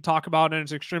that we need to talk about, and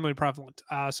it's extremely prevalent.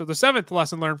 So the 7th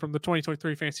lesson learned from the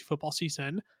 2023 fantasy football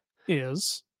season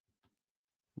is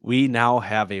we now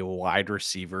have a wide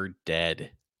receiver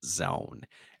dead zone.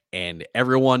 And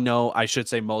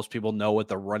most people know what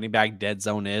the running back dead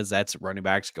zone is. That's running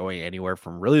backs going anywhere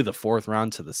from really the 4th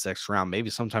round to the 6th round, maybe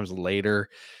sometimes later.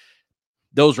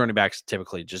 Those running backs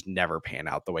typically just never pan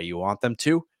out the way you want them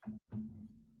to.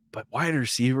 But wide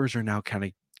receivers are now kind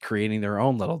of creating their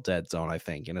own little dead zone, I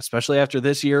think. And especially after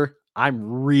this year, I'm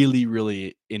really,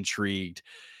 really intrigued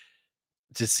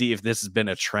to see if this has been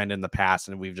a trend in the past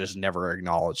and we've just never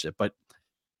acknowledged it. But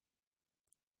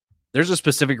there's a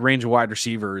specific range of wide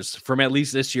receivers from at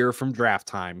least this year from draft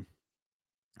time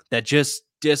that just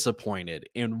disappointed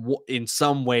in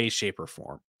some way, shape, or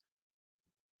form.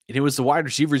 And it was the wide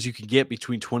receivers you could get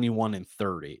between 21 and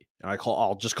 30. And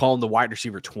I'll just call them the wide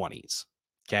receiver 20s.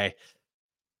 Okay.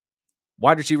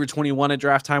 Wide receiver 21 at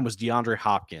draft time was DeAndre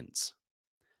Hopkins.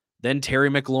 Then Terry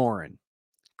McLaurin,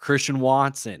 Christian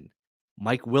Watson,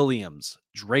 Mike Williams,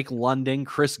 Drake London,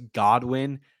 Chris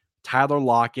Godwin, Tyler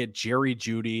Lockett, Jerry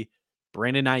Jeudy,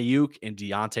 Brandon Ayuk, and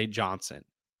Deontay Johnson.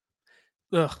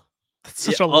 Ugh.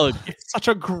 That's such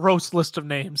a gross list of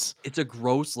names. It's a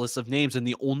gross list of names, and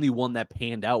the only one that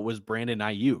panned out was Brandon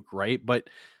Ayuk, right? But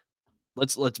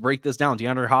let's break this down.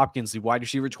 DeAndre Hopkins, the wide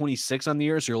receiver 26 on the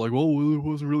year. So you're like, well, it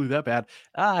wasn't really that bad.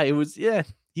 It was, yeah.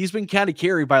 He's been kind of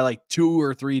carried by like 2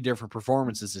 or 3 different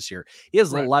performances this year. He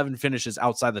has 11 finishes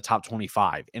outside the top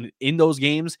 25. And in those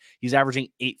games, he's averaging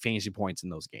 8 fantasy points in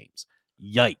those games.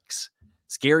 Yikes.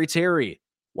 Scary Terry,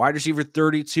 wide receiver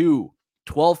 32,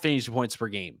 12 fantasy points per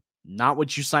game. Not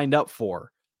what you signed up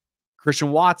for.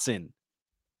 Christian Watson,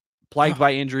 plagued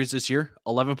by injuries this year,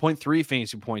 11.3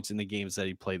 fantasy points in the games that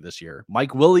he played this year.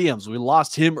 Mike Williams, we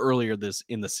lost him earlier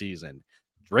in the season.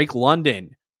 Drake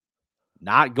London,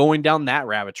 not going down that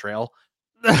rabbit trail.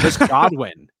 Chris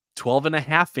Godwin,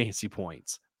 12.5 fantasy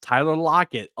points. Tyler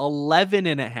Lockett,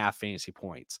 11.5 fantasy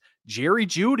points. Jerry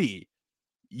Jeudy,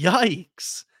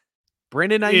 yikes.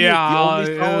 Brandon Ayuk, the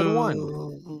only solid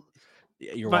one.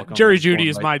 You're welcome. Jerry Jeudy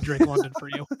is my Drake London for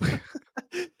you.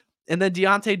 And then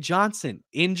Deontay Johnson,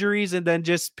 injuries, and then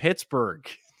just Pittsburgh.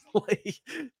 Like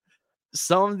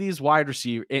some of these wide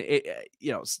receivers,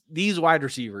 these wide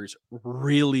receivers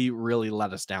really, really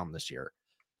let us down this year.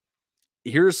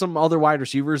 Here's some other wide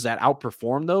receivers that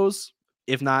outperform those,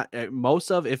 if not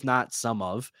most of, if not some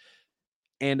of.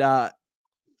 And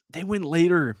they went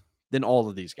later than all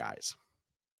of these guys.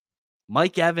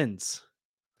 Mike Evans,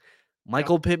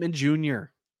 Michael Pittman Jr.,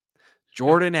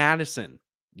 Jordan Addison,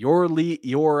 your league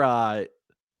winner.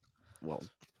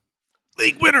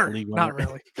 Not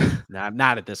really.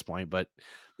 Not at this point, but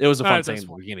it was a fun thing at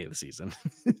the beginning of the season.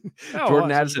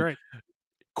 Jordan Addison,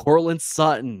 Cortland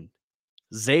Sutton,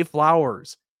 Zay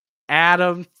Flowers,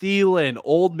 Adam Thielen,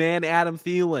 old man Adam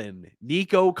Thielen,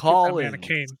 Nico Give that man a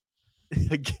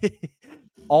Collins. cane.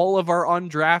 All of our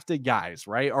undrafted guys,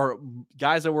 right? Or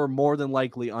guys that were more than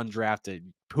likely undrafted.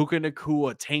 Puka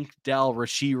Nacua, Tank Dell,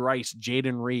 Rashee Rice,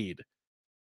 Jaden Reed.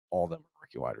 All of them are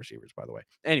rookie wide receivers, by the way.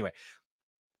 Anyway,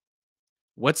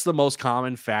 what's the most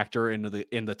common factor in the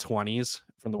 20s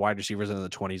from the wide receivers in the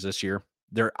 20s this year?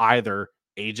 They're either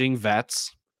aging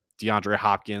vets, DeAndre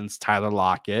Hopkins, Tyler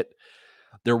Lockett.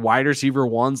 They're wide receiver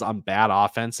ones on bad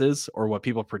offenses or what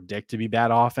people predict to be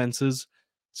bad offenses.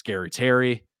 Scary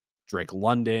Terry, Drake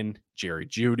London, Jerry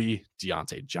Jeudy,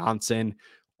 Deontay Johnson,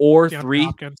 or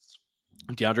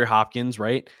DeAndre Hopkins,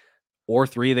 right? Or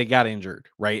 3, they got injured,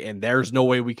 right? And there's no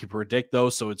way we can predict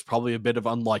those. So it's probably a bit of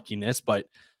unluckiness, but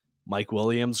Mike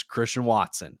Williams, Christian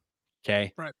Watson.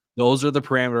 Okay. Right. Those are the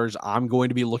parameters I'm going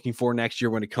to be looking for next year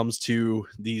when it comes to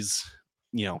these,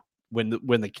 when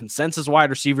the consensus wide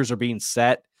receivers are being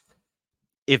set.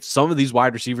 If some of these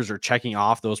wide receivers are checking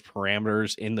off those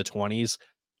parameters in the 20s,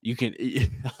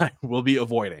 we'll be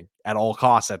avoiding at all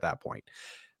costs at that point.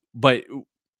 But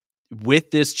with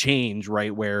this change,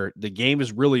 right, where the game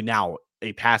is really now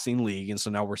a passing league, and so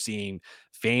now we're seeing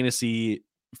fantasy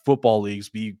football leagues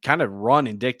be kind of run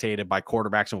and dictated by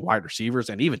quarterbacks and wide receivers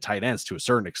and even tight ends to a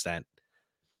certain extent.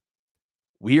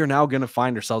 We are now going to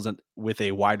find ourselves with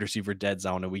a wide receiver dead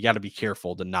zone, and we got to be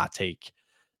careful to not take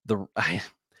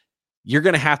you're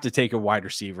going to have to take a wide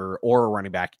receiver or a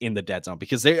running back in the dead zone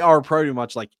because they are pretty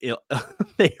much like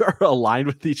they are aligned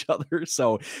with each other.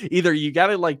 So either you got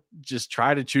to just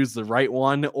try to choose the right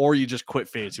one or you just quit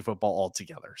fantasy football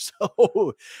altogether.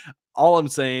 So all I'm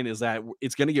saying is that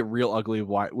it's going to get real ugly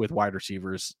with wide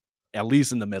receivers, at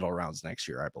least in the middle rounds next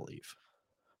year, I believe.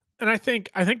 And I think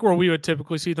where we would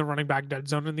typically see the running back dead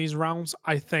zone in these rounds,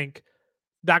 I think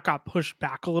that got pushed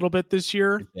back a little bit this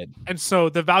year. And so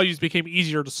the values became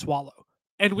easier to swallow.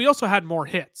 And we also had more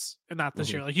hits in that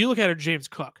this year. Like you look at a James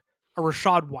Cook, a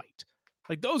Rachaad White,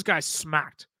 like those guys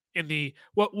smacked in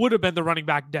what would have been the running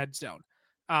back dead zone.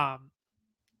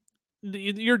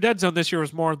 Your dead zone this year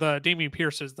was more the Dameon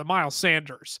Pierces, the Miles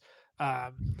Sanders.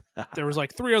 There was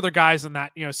 3 other guys in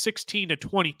that 16 to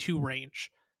 22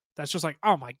 range. That's just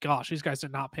oh my gosh, these guys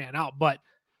did not pan out. But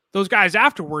those guys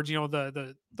afterwards,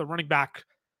 the running back,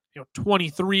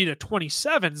 23 to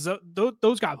 27s,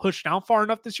 those got pushed down far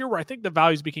enough this year where I think the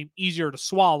values became easier to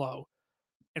swallow.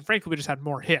 And frankly, we just had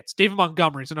more hits. David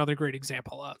Montgomery is another great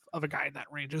example of a guy in that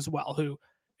range as well who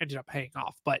ended up paying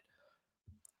off. But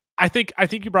I think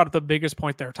you brought up the biggest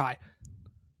point there, Ty.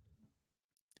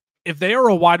 If they are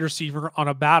a wide receiver on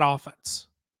a bad offense,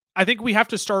 I think we have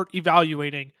to start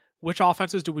evaluating which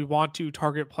offenses do we want to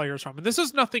target players from? And this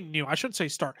is nothing new. I shouldn't say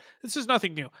start. This is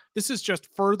nothing new. This is just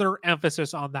further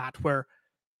emphasis on that, where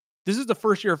this is the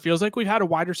first year it feels like we've had a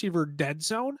wide receiver dead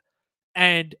zone.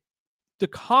 And the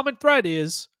common thread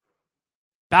is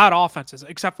bad offenses,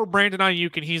 except for Brandon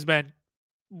Ayuk, and he's been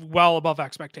well above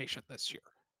expectation this year.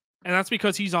 And that's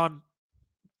because he's on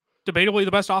debatably the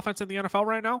best offense in the NFL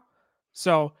right now.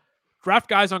 So draft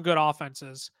guys on good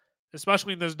offenses,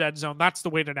 especially in this dead zone. That's the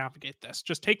way to navigate this.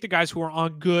 Just take the guys who are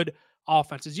on good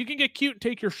offenses. You can get cute and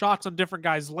take your shots on different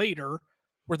guys later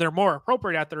where they're more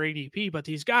appropriate at their ADP, but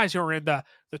these guys who are in the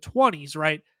 20s,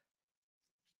 right?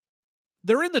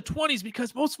 They're in the 20s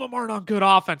because most of them aren't on good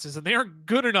offenses, and they aren't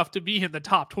good enough to be in the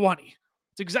top 20.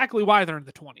 It's exactly why they're in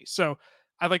the 20s. So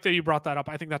I like that you brought that up.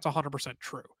 I think that's 100%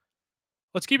 true.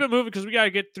 Let's keep it moving because we got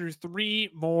to get through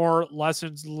 3 more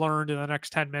lessons learned in the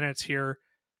next 10 minutes here.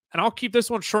 And I'll keep this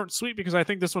one short and sweet because I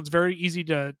think this one's very easy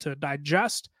to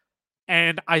digest.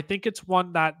 And I think it's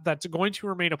one that's going to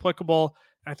remain applicable.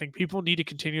 And I think people need to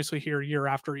continuously hear year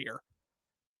after year.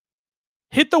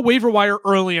 Hit the waiver wire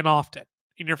early and often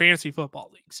in your fantasy football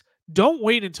leagues. Don't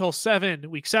wait until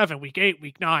week 7, week 8,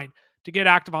 week 9 to get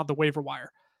active on the waiver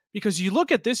wire. Because you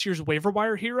look at this year's waiver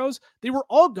wire heroes, they were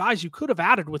all guys you could have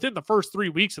added within the first 3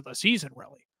 weeks of the season,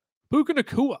 really. Puka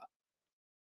Nacua.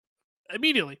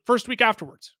 Immediately, first week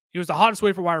afterwards, he was the hottest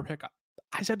waiver wire pickup.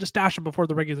 I said to stash him before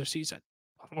the regular season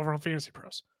over on Fantasy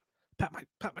Pros. Pat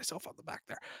myself on the back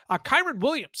there. Kyren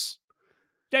Williams.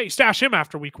 Yeah, you stash him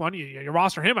after week 1. You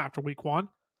roster him after week 1.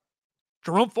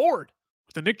 Jerome Ford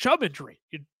with the Nick Chubb injury.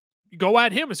 You go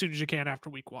at him as soon as you can after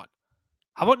week 1.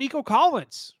 How about Nico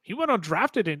Collins? He went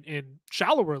undrafted in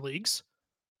shallower leagues.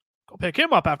 Go pick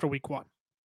him up after week 1.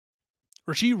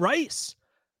 Rashee Rice.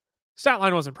 Stat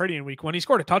line wasn't pretty in week 1. He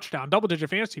scored a touchdown, double-digit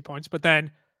fantasy points, but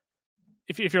then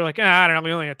if you're like, I don't know,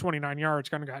 he only had 29 yards,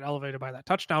 kind of got elevated by that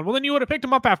touchdown, well, then you would have picked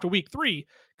him up after week 3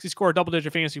 because he scored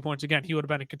double-digit fantasy points again. He would have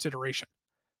been in consideration.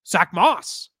 Zach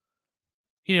Moss.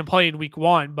 He didn't play in week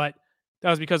 1, but that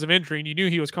was because of injury, and you knew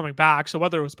he was coming back. So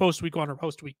whether it was post week 1 or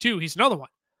post week 2, he's another one.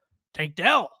 Tank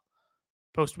Dell,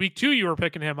 post week 2, you were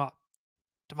picking him up.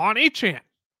 Devon Achane,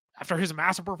 after his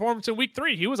massive performance in week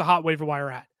 3, he was a hot waiver wire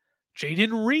ad.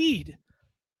 Jaden Reed,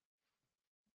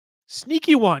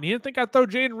 sneaky one. You didn't think I'd throw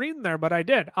Jaden Reed in there, but I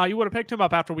did. You would have picked him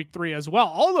up after week 3 as well.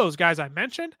 All those guys I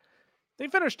mentioned, they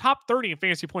finished top 30 in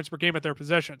fantasy points per game at their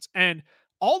positions. And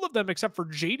all of them, except for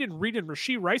Jaden Reed and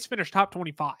Rashee Rice, finished top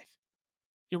 25.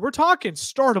 We're talking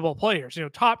startable players,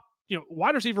 top,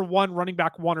 wide receiver 1, running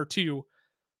back 1 or 2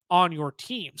 on your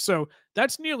team. So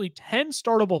that's nearly 10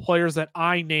 startable players that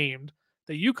I named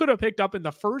that you could have picked up in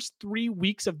the first 3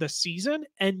 weeks of the season.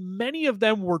 And many of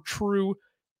them were true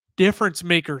difference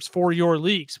makers for your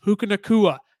leagues. Puka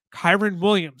Nacua, Kyron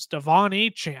Williams, Devon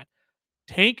Achane,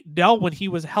 Tank Dell when he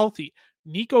was healthy,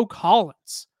 Nico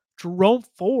Collins, Jerome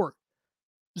Ford.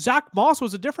 Zach Moss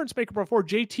was a difference maker before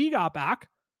JT got back.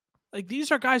 Like,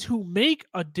 these are guys who make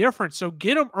a difference. So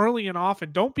get them early and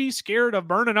often. Don't be scared of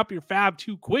burning up your fab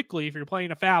too quickly if you're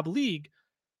playing a fab league.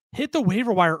 Hit the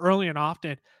waiver wire early and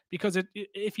often, because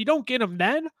if you don't get them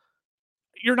then,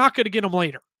 you're not going to get them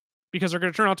later because they're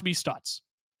going to turn out to be studs.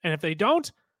 And if they don't,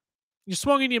 you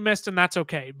swung and you missed, and that's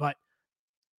okay. But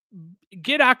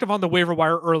get active on the waiver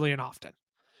wire early and often.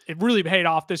 It really paid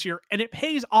off this year, and it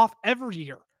pays off every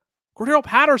year. Cordero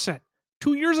Patterson,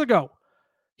 2 years ago,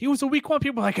 he was a week 1.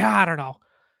 People were like, I don't know.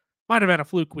 Might have been a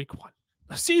fluke week 1.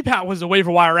 CPAT was the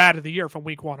waiver wire ad of the year from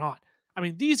week 1 on. I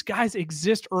mean, these guys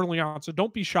exist early on, so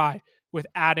don't be shy with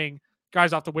adding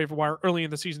guys off the waiver wire early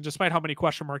in the season, despite how many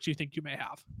question marks you think you may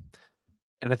have.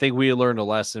 And I think we learned a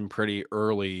lesson pretty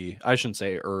early. I shouldn't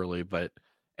say early, but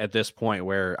at this point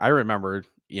where I remember,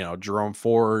 Jerome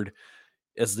Ford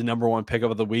is the number 1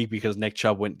 pickup of the week because Nick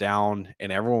Chubb went down,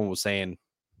 and everyone was saying,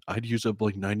 I'd use up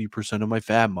like 90% of my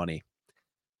fab money.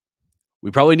 We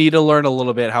probably need to learn a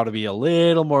little bit how to be a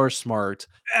little more smart.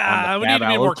 We need to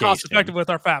be more cost effective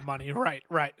with our fab money.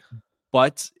 Right.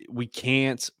 But we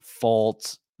can't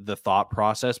fault the thought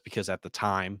process, because at the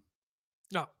time,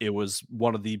 it was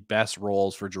one of the best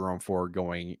roles for Jerome Ford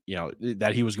going,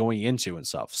 that he was going into and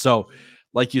stuff. So,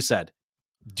 like you said,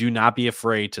 do not be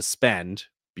afraid to spend.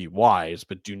 Be wise,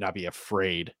 but do not be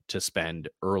afraid to spend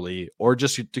early, or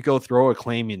just to go throw a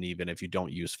claim in, even if you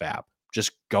don't use fab.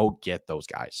 Just go get those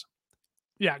guys.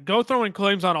 Yeah, go throw in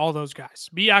claims on all those guys.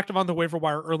 Be active on the waiver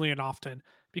wire early and often,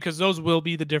 because those will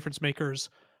be the difference makers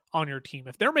on your team.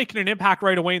 If they're making an impact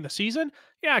right away in the season,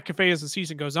 yeah, it can fade as the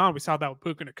season goes on. We saw that with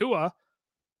Puka Nacua,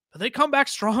 but they come back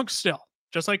strong still,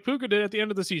 just like Puka did at the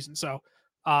end of the season. So,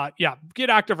 get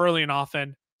active early and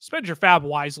often. Spend your fab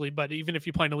wisely, but even if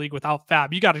you play in a league without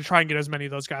fab, you got to try and get as many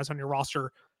of those guys on your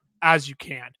roster as you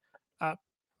can.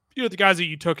 The guys that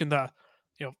you took in the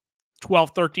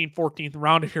 12th, 13th, 14th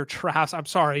round of your drafts, I'm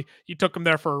sorry, you took them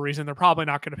there for a reason. They're probably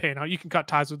not going to pay. Now, you can cut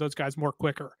ties with those guys more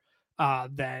quicker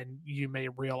than you may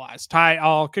realize. Ty,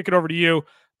 I'll kick it over to you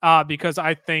because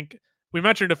I think we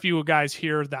mentioned a few guys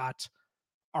here that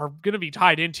are going to be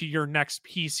tied into your next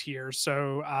piece here.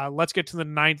 So let's get to the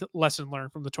 9th lesson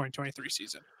learned from the 2023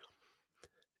 season.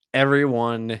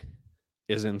 Everyone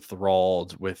is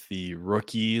enthralled with the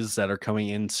rookies that are coming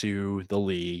into the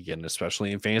league, and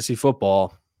especially in fantasy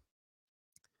football.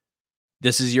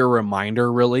 This is your reminder,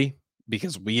 really,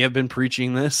 because we have been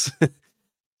preaching this.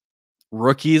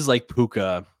 Rookies like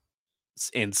Puka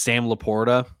and Sam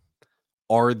Laporta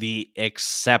are the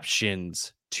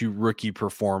exceptions to rookie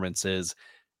performances.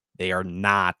 They are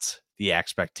not the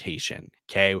expectation.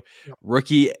 Okay. Yep.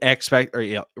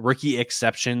 Rookie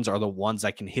exceptions are the ones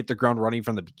that can hit the ground running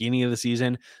from the beginning of the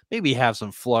season, maybe have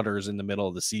some flutters in the middle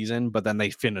of the season, but then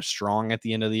they finish strong at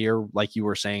the end of the year, like you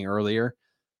were saying earlier.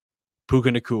 Puka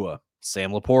Nacua,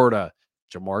 Sam Laporta,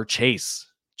 Jamar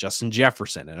Chase, Justin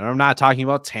Jefferson. And I'm not talking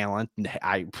about talent.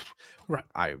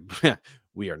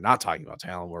 We are not talking about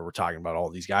talent where we're talking about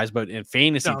all these guys, but in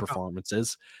fantasy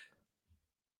performances,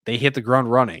 they hit the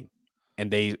ground running, and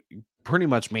they pretty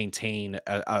much maintain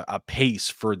a pace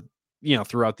for,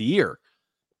 throughout the year.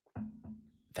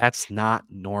 That's not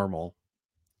normal.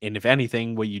 And if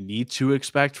anything, what you need to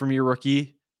expect from your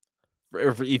rookie,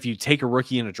 if you take a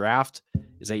rookie in a draft,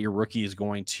 is that your rookie is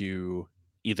going to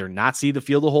either not see the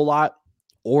field a whole lot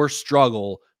or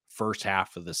struggle first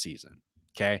half of the season.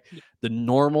 Okay. Yeah. The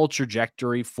normal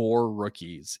trajectory for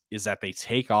rookies is that they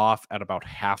take off at about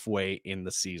halfway in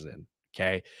the season.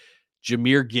 Okay.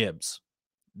 Jahmyr Gibbs,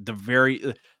 the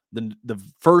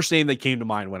first name that came to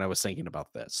mind when I was thinking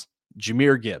about this,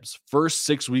 Jahmyr Gibbs, first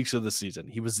 6 weeks of the season,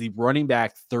 he was the running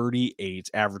back 38,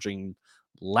 averaging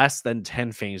less than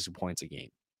 10 fantasy points a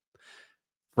game.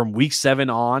 From week 7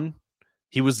 on,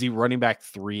 he was the running back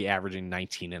 3, averaging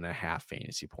 19.5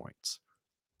 fantasy points.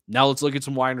 Now let's look at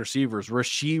some wide receivers.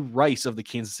 Rashee Rice of the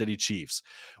Kansas City Chiefs.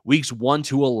 Weeks 1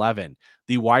 to 11,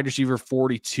 the wide receiver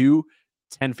 42,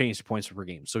 10 fantasy points per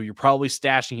game. So you're probably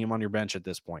stashing him on your bench at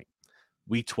this point.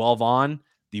 Week 12 on,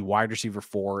 the wide receiver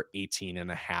 4, 18 and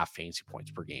a half fantasy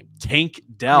points per game. Tank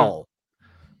Dell.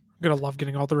 I'm going to love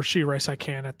getting all the Rashee Rice I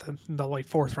can at the late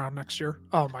 4th round next year.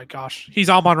 Oh my gosh. He's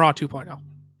Amon-Ra 2.0.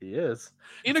 He is.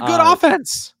 In a good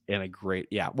offense. In a great,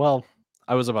 well,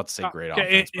 I was about to say great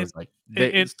offense, but it's like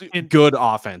in good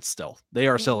offense still. They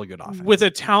are still a good offense. With a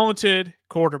talented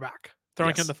quarterback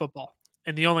throwing him the football.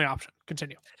 And the only option.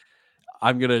 Continue.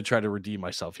 I'm going to try to redeem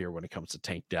myself here when it comes to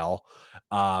Tank Dell.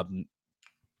 Dell,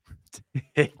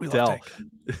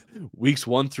 weeks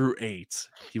 1 through 8,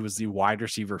 he was the wide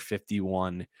receiver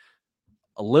 51.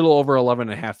 A little over 11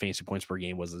 and a half fantasy points per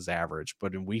game was his average.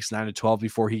 But in weeks 9 to 12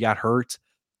 before he got hurt,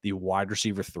 the wide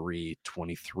receiver 3,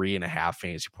 23 and a half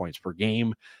fantasy points per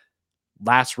game.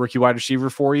 Last rookie wide receiver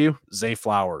for you, Zay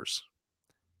Flowers.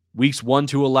 Weeks 1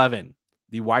 to 11,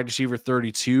 the wide receiver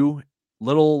 32,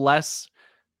 little less,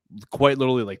 quite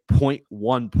literally like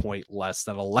 0.1 point less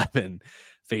than 11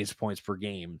 fantasy points per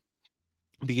game.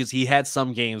 Because he had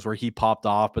some games where he popped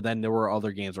off, but then there were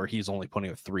other games where he's only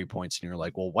putting up 3 points, and you're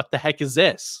like, well, what the heck is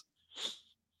this?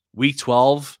 Week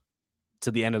 12 to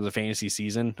the end of the fantasy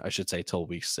season, I should say till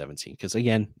week 17, because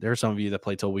again, there are some of you that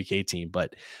play till week 18,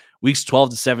 but weeks 12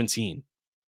 to 17,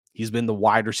 he's been the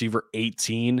wide receiver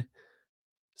 18,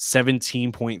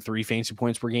 17.3 fantasy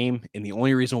points per game, and the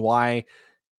only reason why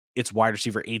it's wide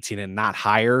receiver 18 and not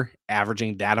higher,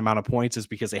 averaging that amount of points, is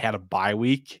because they had a bye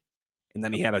week. And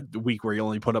then he had a week where he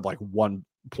only put up like 1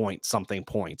 point something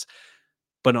points.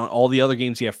 But on all the other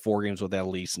games, he had 4 games with at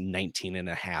least 19 and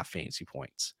a half fantasy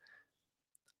points.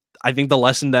 I think the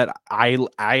lesson that I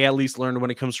at least learned when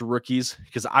it comes to rookies,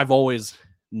 because I've always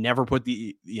never put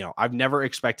I've never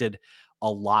expected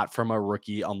a lot from a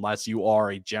rookie unless you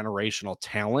are a generational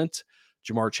talent.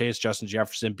 Jamar Chase, Justin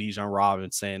Jefferson, Bijan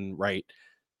Robinson, right?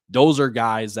 Those are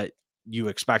guys that you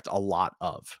expect a lot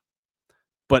of.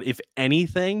 But if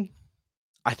anything,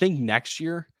 I think next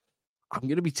year I'm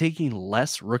going to be taking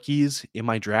less rookies in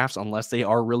my drafts unless they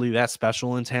are really that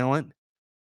special in talent.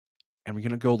 And we're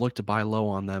going to go look to buy low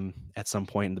on them at some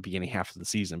point in the beginning half of the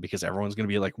season, because everyone's going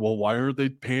to be like, well, why aren't they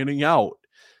panning out?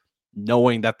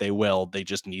 Knowing that they will, they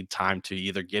just need time to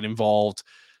either get involved,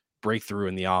 break through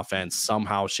in the offense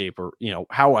somehow, shape, or,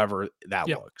 however that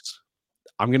looks.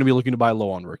 I'm going to be looking to buy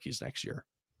low on rookies next year.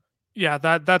 Yeah,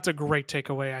 that's a great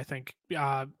takeaway, I think.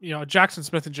 Jackson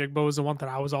Smith-Njigba was the one that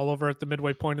I was all over at the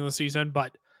midway point of the season,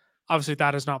 but obviously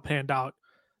that has not panned out.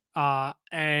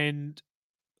 And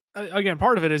again,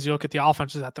 part of it is you look at the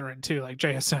offenses that they're in too. Like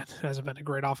JSN hasn't been a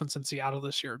great offense in Seattle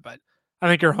this year, but I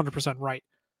think you're 100% right.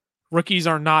 Rookies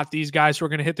are not these guys who are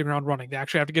going to hit the ground running. They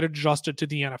actually have to get adjusted to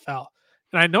the NFL.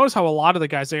 And I notice how a lot of the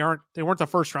guys, they weren't the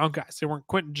first round guys. They weren't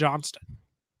Quentin Johnston.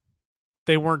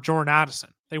 They weren't Jordan Addison.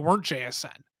 They weren't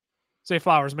JSN. Zay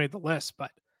Flowers made the list, but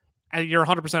you're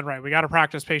 100% right. We got to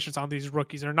practice patience on these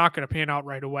rookies. They're not going to pan out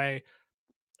right away.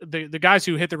 The guys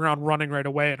who hit the ground running right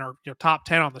away and are top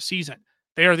 10 on the season,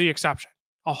 they are the exception,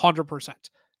 100%.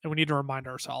 And we need to remind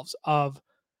ourselves of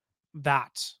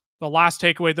that. The last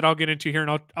takeaway that I'll get into here,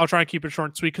 and I'll try and keep it short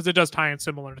and sweet because it does tie in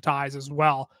similar to Ty's as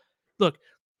well. Look,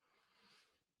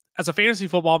 as a fantasy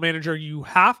football manager, you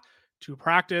have to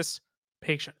practice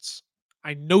patience.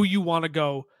 I know you want to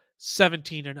go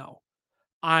 17-0.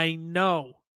 I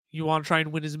know you want to try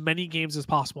and win as many games as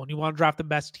possible, and you want to draft the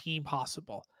best team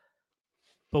possible.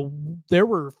 But there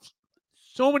were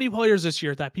so many players this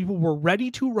year that people were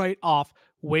ready to write off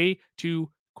way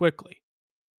too quickly.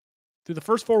 Through the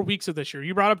first 4 weeks of this year,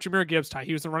 you brought up Jahmyr Gibbs, Ty.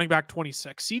 He was the running back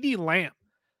 26. CeeDee Lamb.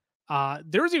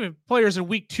 There was even players in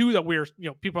week 2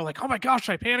 that people are like, oh my gosh,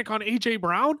 I panic on A.J.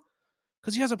 Brown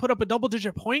because he hasn't put up a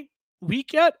double-digit point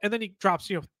week yet, and then he drops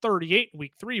 38 in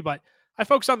week 3. But I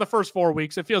focus on the first 4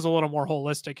 weeks. It feels a little more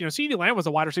holistic. CeeDee Lamb was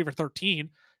a wide receiver 13.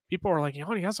 People are like,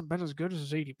 he hasn't been as good as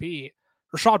his ADP.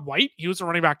 Rachaad White, he was a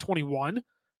running back 21.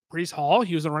 Breece Hall,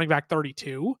 he was a running back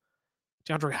 32.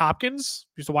 DeAndre Hopkins,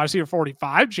 he was a wide receiver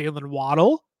 45. Jalen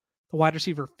Waddle, the wide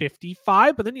receiver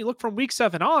 55. But then you look from week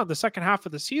 7 on, the second half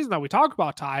of the season that we talk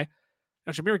about, Ty.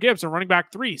 Now, Jahmyr Gibbs, the running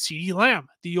back 3. CeeDee Lamb,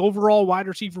 the overall wide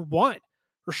receiver 1.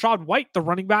 Rachaad White, the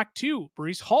running back 2.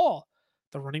 Breece Hall,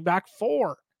 the running back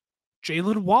 4.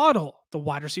 Jalen Waddle, the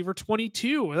wide receiver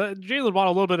 22. Jalen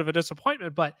Waddle, a little bit of a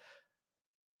disappointment, but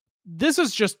this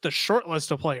is just the short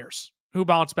list of players who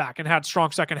bounced back and had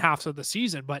strong second halves of the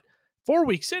season. But 4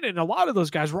 weeks in, and a lot of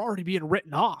those guys were already being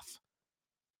written off.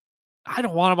 I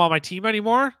don't want them on my team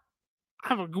anymore.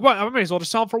 I may as well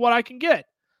just sell them for what I can get.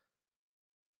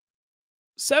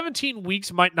 17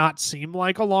 weeks might not seem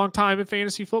like a long time in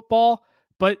fantasy football,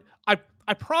 but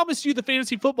I promise you the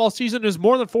fantasy football season is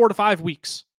more than 4 to 5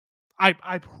 weeks.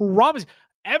 I promise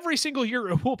every single year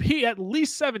it will be at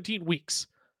least 17 weeks.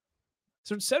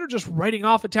 So instead of just writing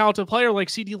off a talented player like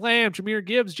CeeDee Lamb, Jahmyr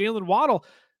Gibbs, Jalen Waddle,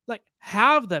 like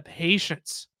have the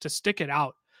patience to stick it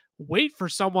out. Wait for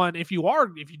someone, if you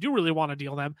do really want to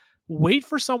deal them, wait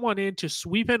for someone in to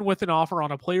sweep in with an offer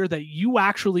on a player that you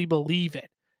actually believe in,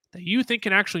 that you think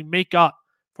can actually make up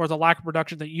for the lack of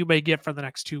production that you may get for the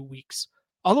next 2 weeks.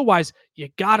 Otherwise, you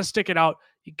got to stick it out.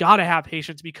 You got to have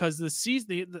patience because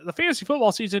the fantasy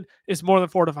football season is more than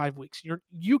 4 to 5 weeks.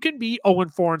 You can be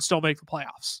 0-4 and still make the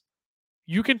playoffs.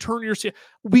 You can turn your season.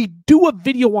 We do a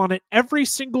video on it every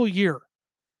single year.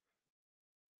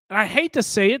 And I hate to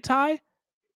say it, Ty,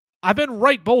 I've been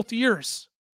right both years.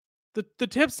 The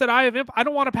tips that I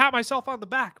don't want to pat myself on the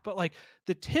back, but like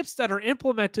the tips that are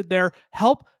implemented there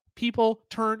help people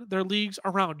turn their leagues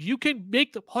around. You can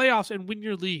make the playoffs and win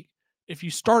your league if you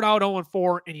start out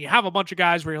 0-4 and you have a bunch of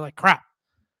guys where you're like, crap,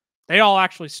 they all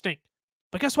actually stink.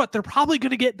 But guess what? They're probably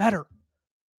going to get better.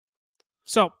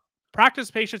 So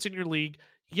practice patience in your league.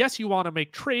 Yes, you want to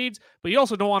make trades, but you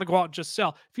also don't want to go out and just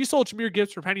sell. If you sold Jahmyr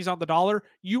Gibbs for pennies on the dollar,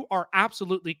 you are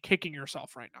absolutely kicking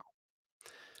yourself right now.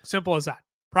 Simple as that.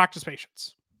 Practice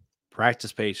patience.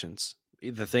 Practice patience.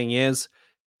 The thing is,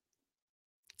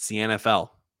 it's the NFL,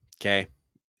 okay?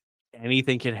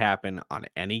 Anything can happen on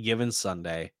any given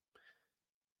Sunday.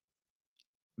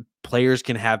 Players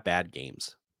can have bad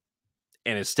games.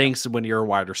 And it stinks when you're a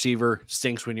wide receiver,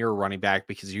 stinks when you're a running back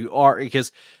because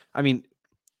I mean,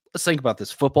 let's think about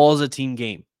this. Football is a team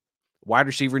game. Wide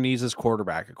receiver needs his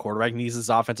quarterback. A quarterback needs his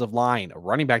offensive line. A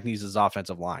running back needs his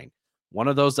offensive line. One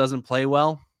of those doesn't play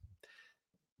well,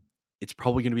 it's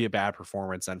probably going to be a bad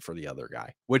performance then for the other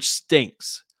guy, which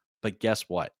stinks. But guess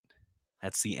what?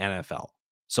 That's the NFL.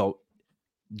 So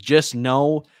just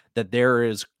know that there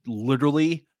is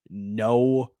literally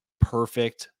no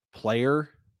perfect player,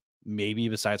 maybe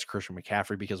besides Christian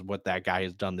McCaffrey, because what that guy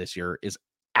has done this year is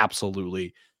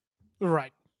absolutely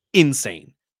right,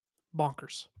 insane.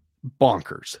 Bonkers.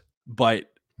 But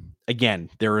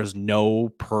again, there is no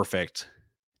perfect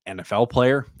NFL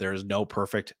player. There is no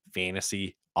perfect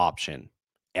fantasy option.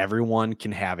 Everyone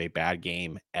can have a bad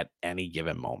game at any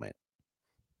given moment.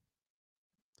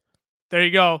 There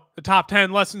you go. The top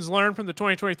 10 lessons learned from the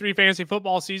 2023 fantasy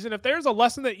football season. If there's a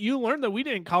lesson that you learned that we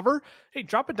didn't cover, hey,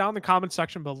 drop it down in the comment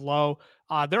section below.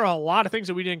 There are a lot of things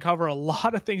that we didn't cover, a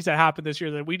lot of things that happened this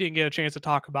year that we didn't get a chance to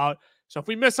talk about. So if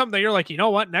we missed something that you're like, you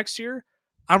know what, next year,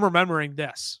 I'm remembering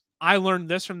this. I learned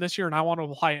this from this year and I want to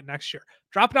apply it next year.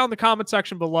 Drop it down in the comment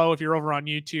section below if you're over on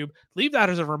YouTube. Leave that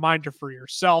as a reminder for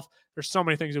yourself. There's so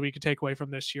many things that we could take away from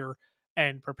this year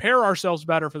and prepare ourselves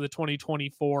better for the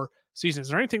 2024 season. Is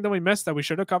there anything that we missed that we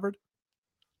should have covered?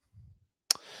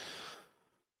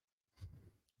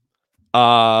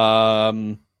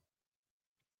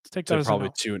 Take that as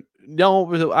probably tune.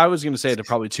 No, I was going to say to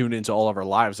probably tune into all of our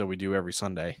lives that we do every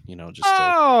Sunday. You know, just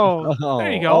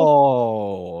there you go.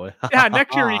 Oh, yeah.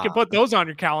 Next year you can put those on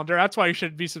your calendar. That's why you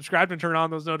should be subscribed and turn on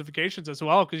those notifications as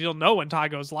well, because you'll know when Ty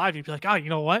goes live. You'd be like, oh, you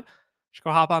know what? Should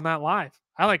go hop on that live.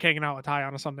 I like hanging out with Ty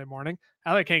on a Sunday morning.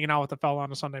 I like hanging out with the fella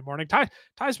on a Sunday morning.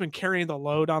 Ty's been carrying the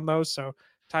load on those. So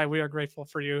Ty, we are grateful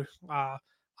for you.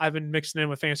 I've been mixing in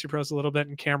with Fantasy Pros a little bit,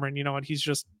 and Cameron, you know, and he's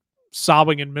just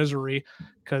sobbing in misery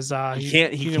because he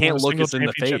can't look us in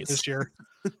the face this year.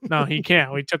 No, he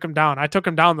can't. We took him down. I took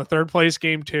him down the third place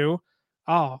game too.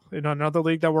 Oh, in another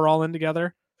league that we're all in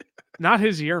together. Not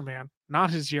his year, man.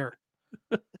 Not his year.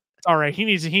 It's all right. He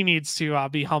needs to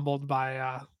be humbled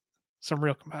by some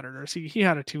real competitors. He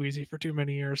had it too easy for too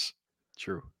many years.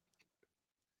 True.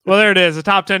 Well, there it is. The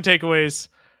top 10 takeaways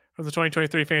from the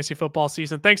 2023 fantasy football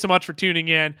season. Thanks so much for tuning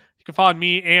in. You can follow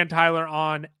me and Tyler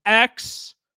on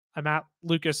X. I'm at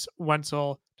Lucas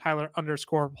Wenzel,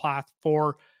 Tyler_Plath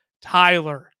for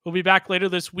Tyler. We'll be back later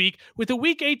this week with a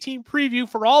Week 18 preview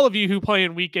for all of you who play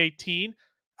in Week 18.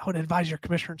 I would advise your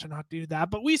commissioner to not do that,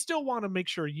 but we still want to make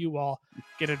sure you all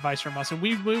get advice from us. And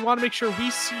we want to make sure we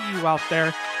see you out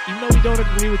there. Even though we don't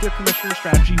agree with your commissioner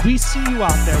strategy, we see you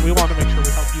out there. We want to make sure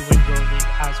we help you win your league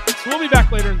as well. So we'll be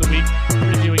back later in the week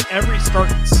reviewing every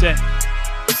start and sit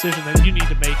decision that you need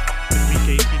to make in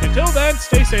Week 18. Until then,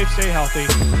 stay safe, stay healthy.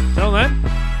 Until then,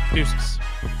 deuces.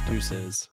 Deuces.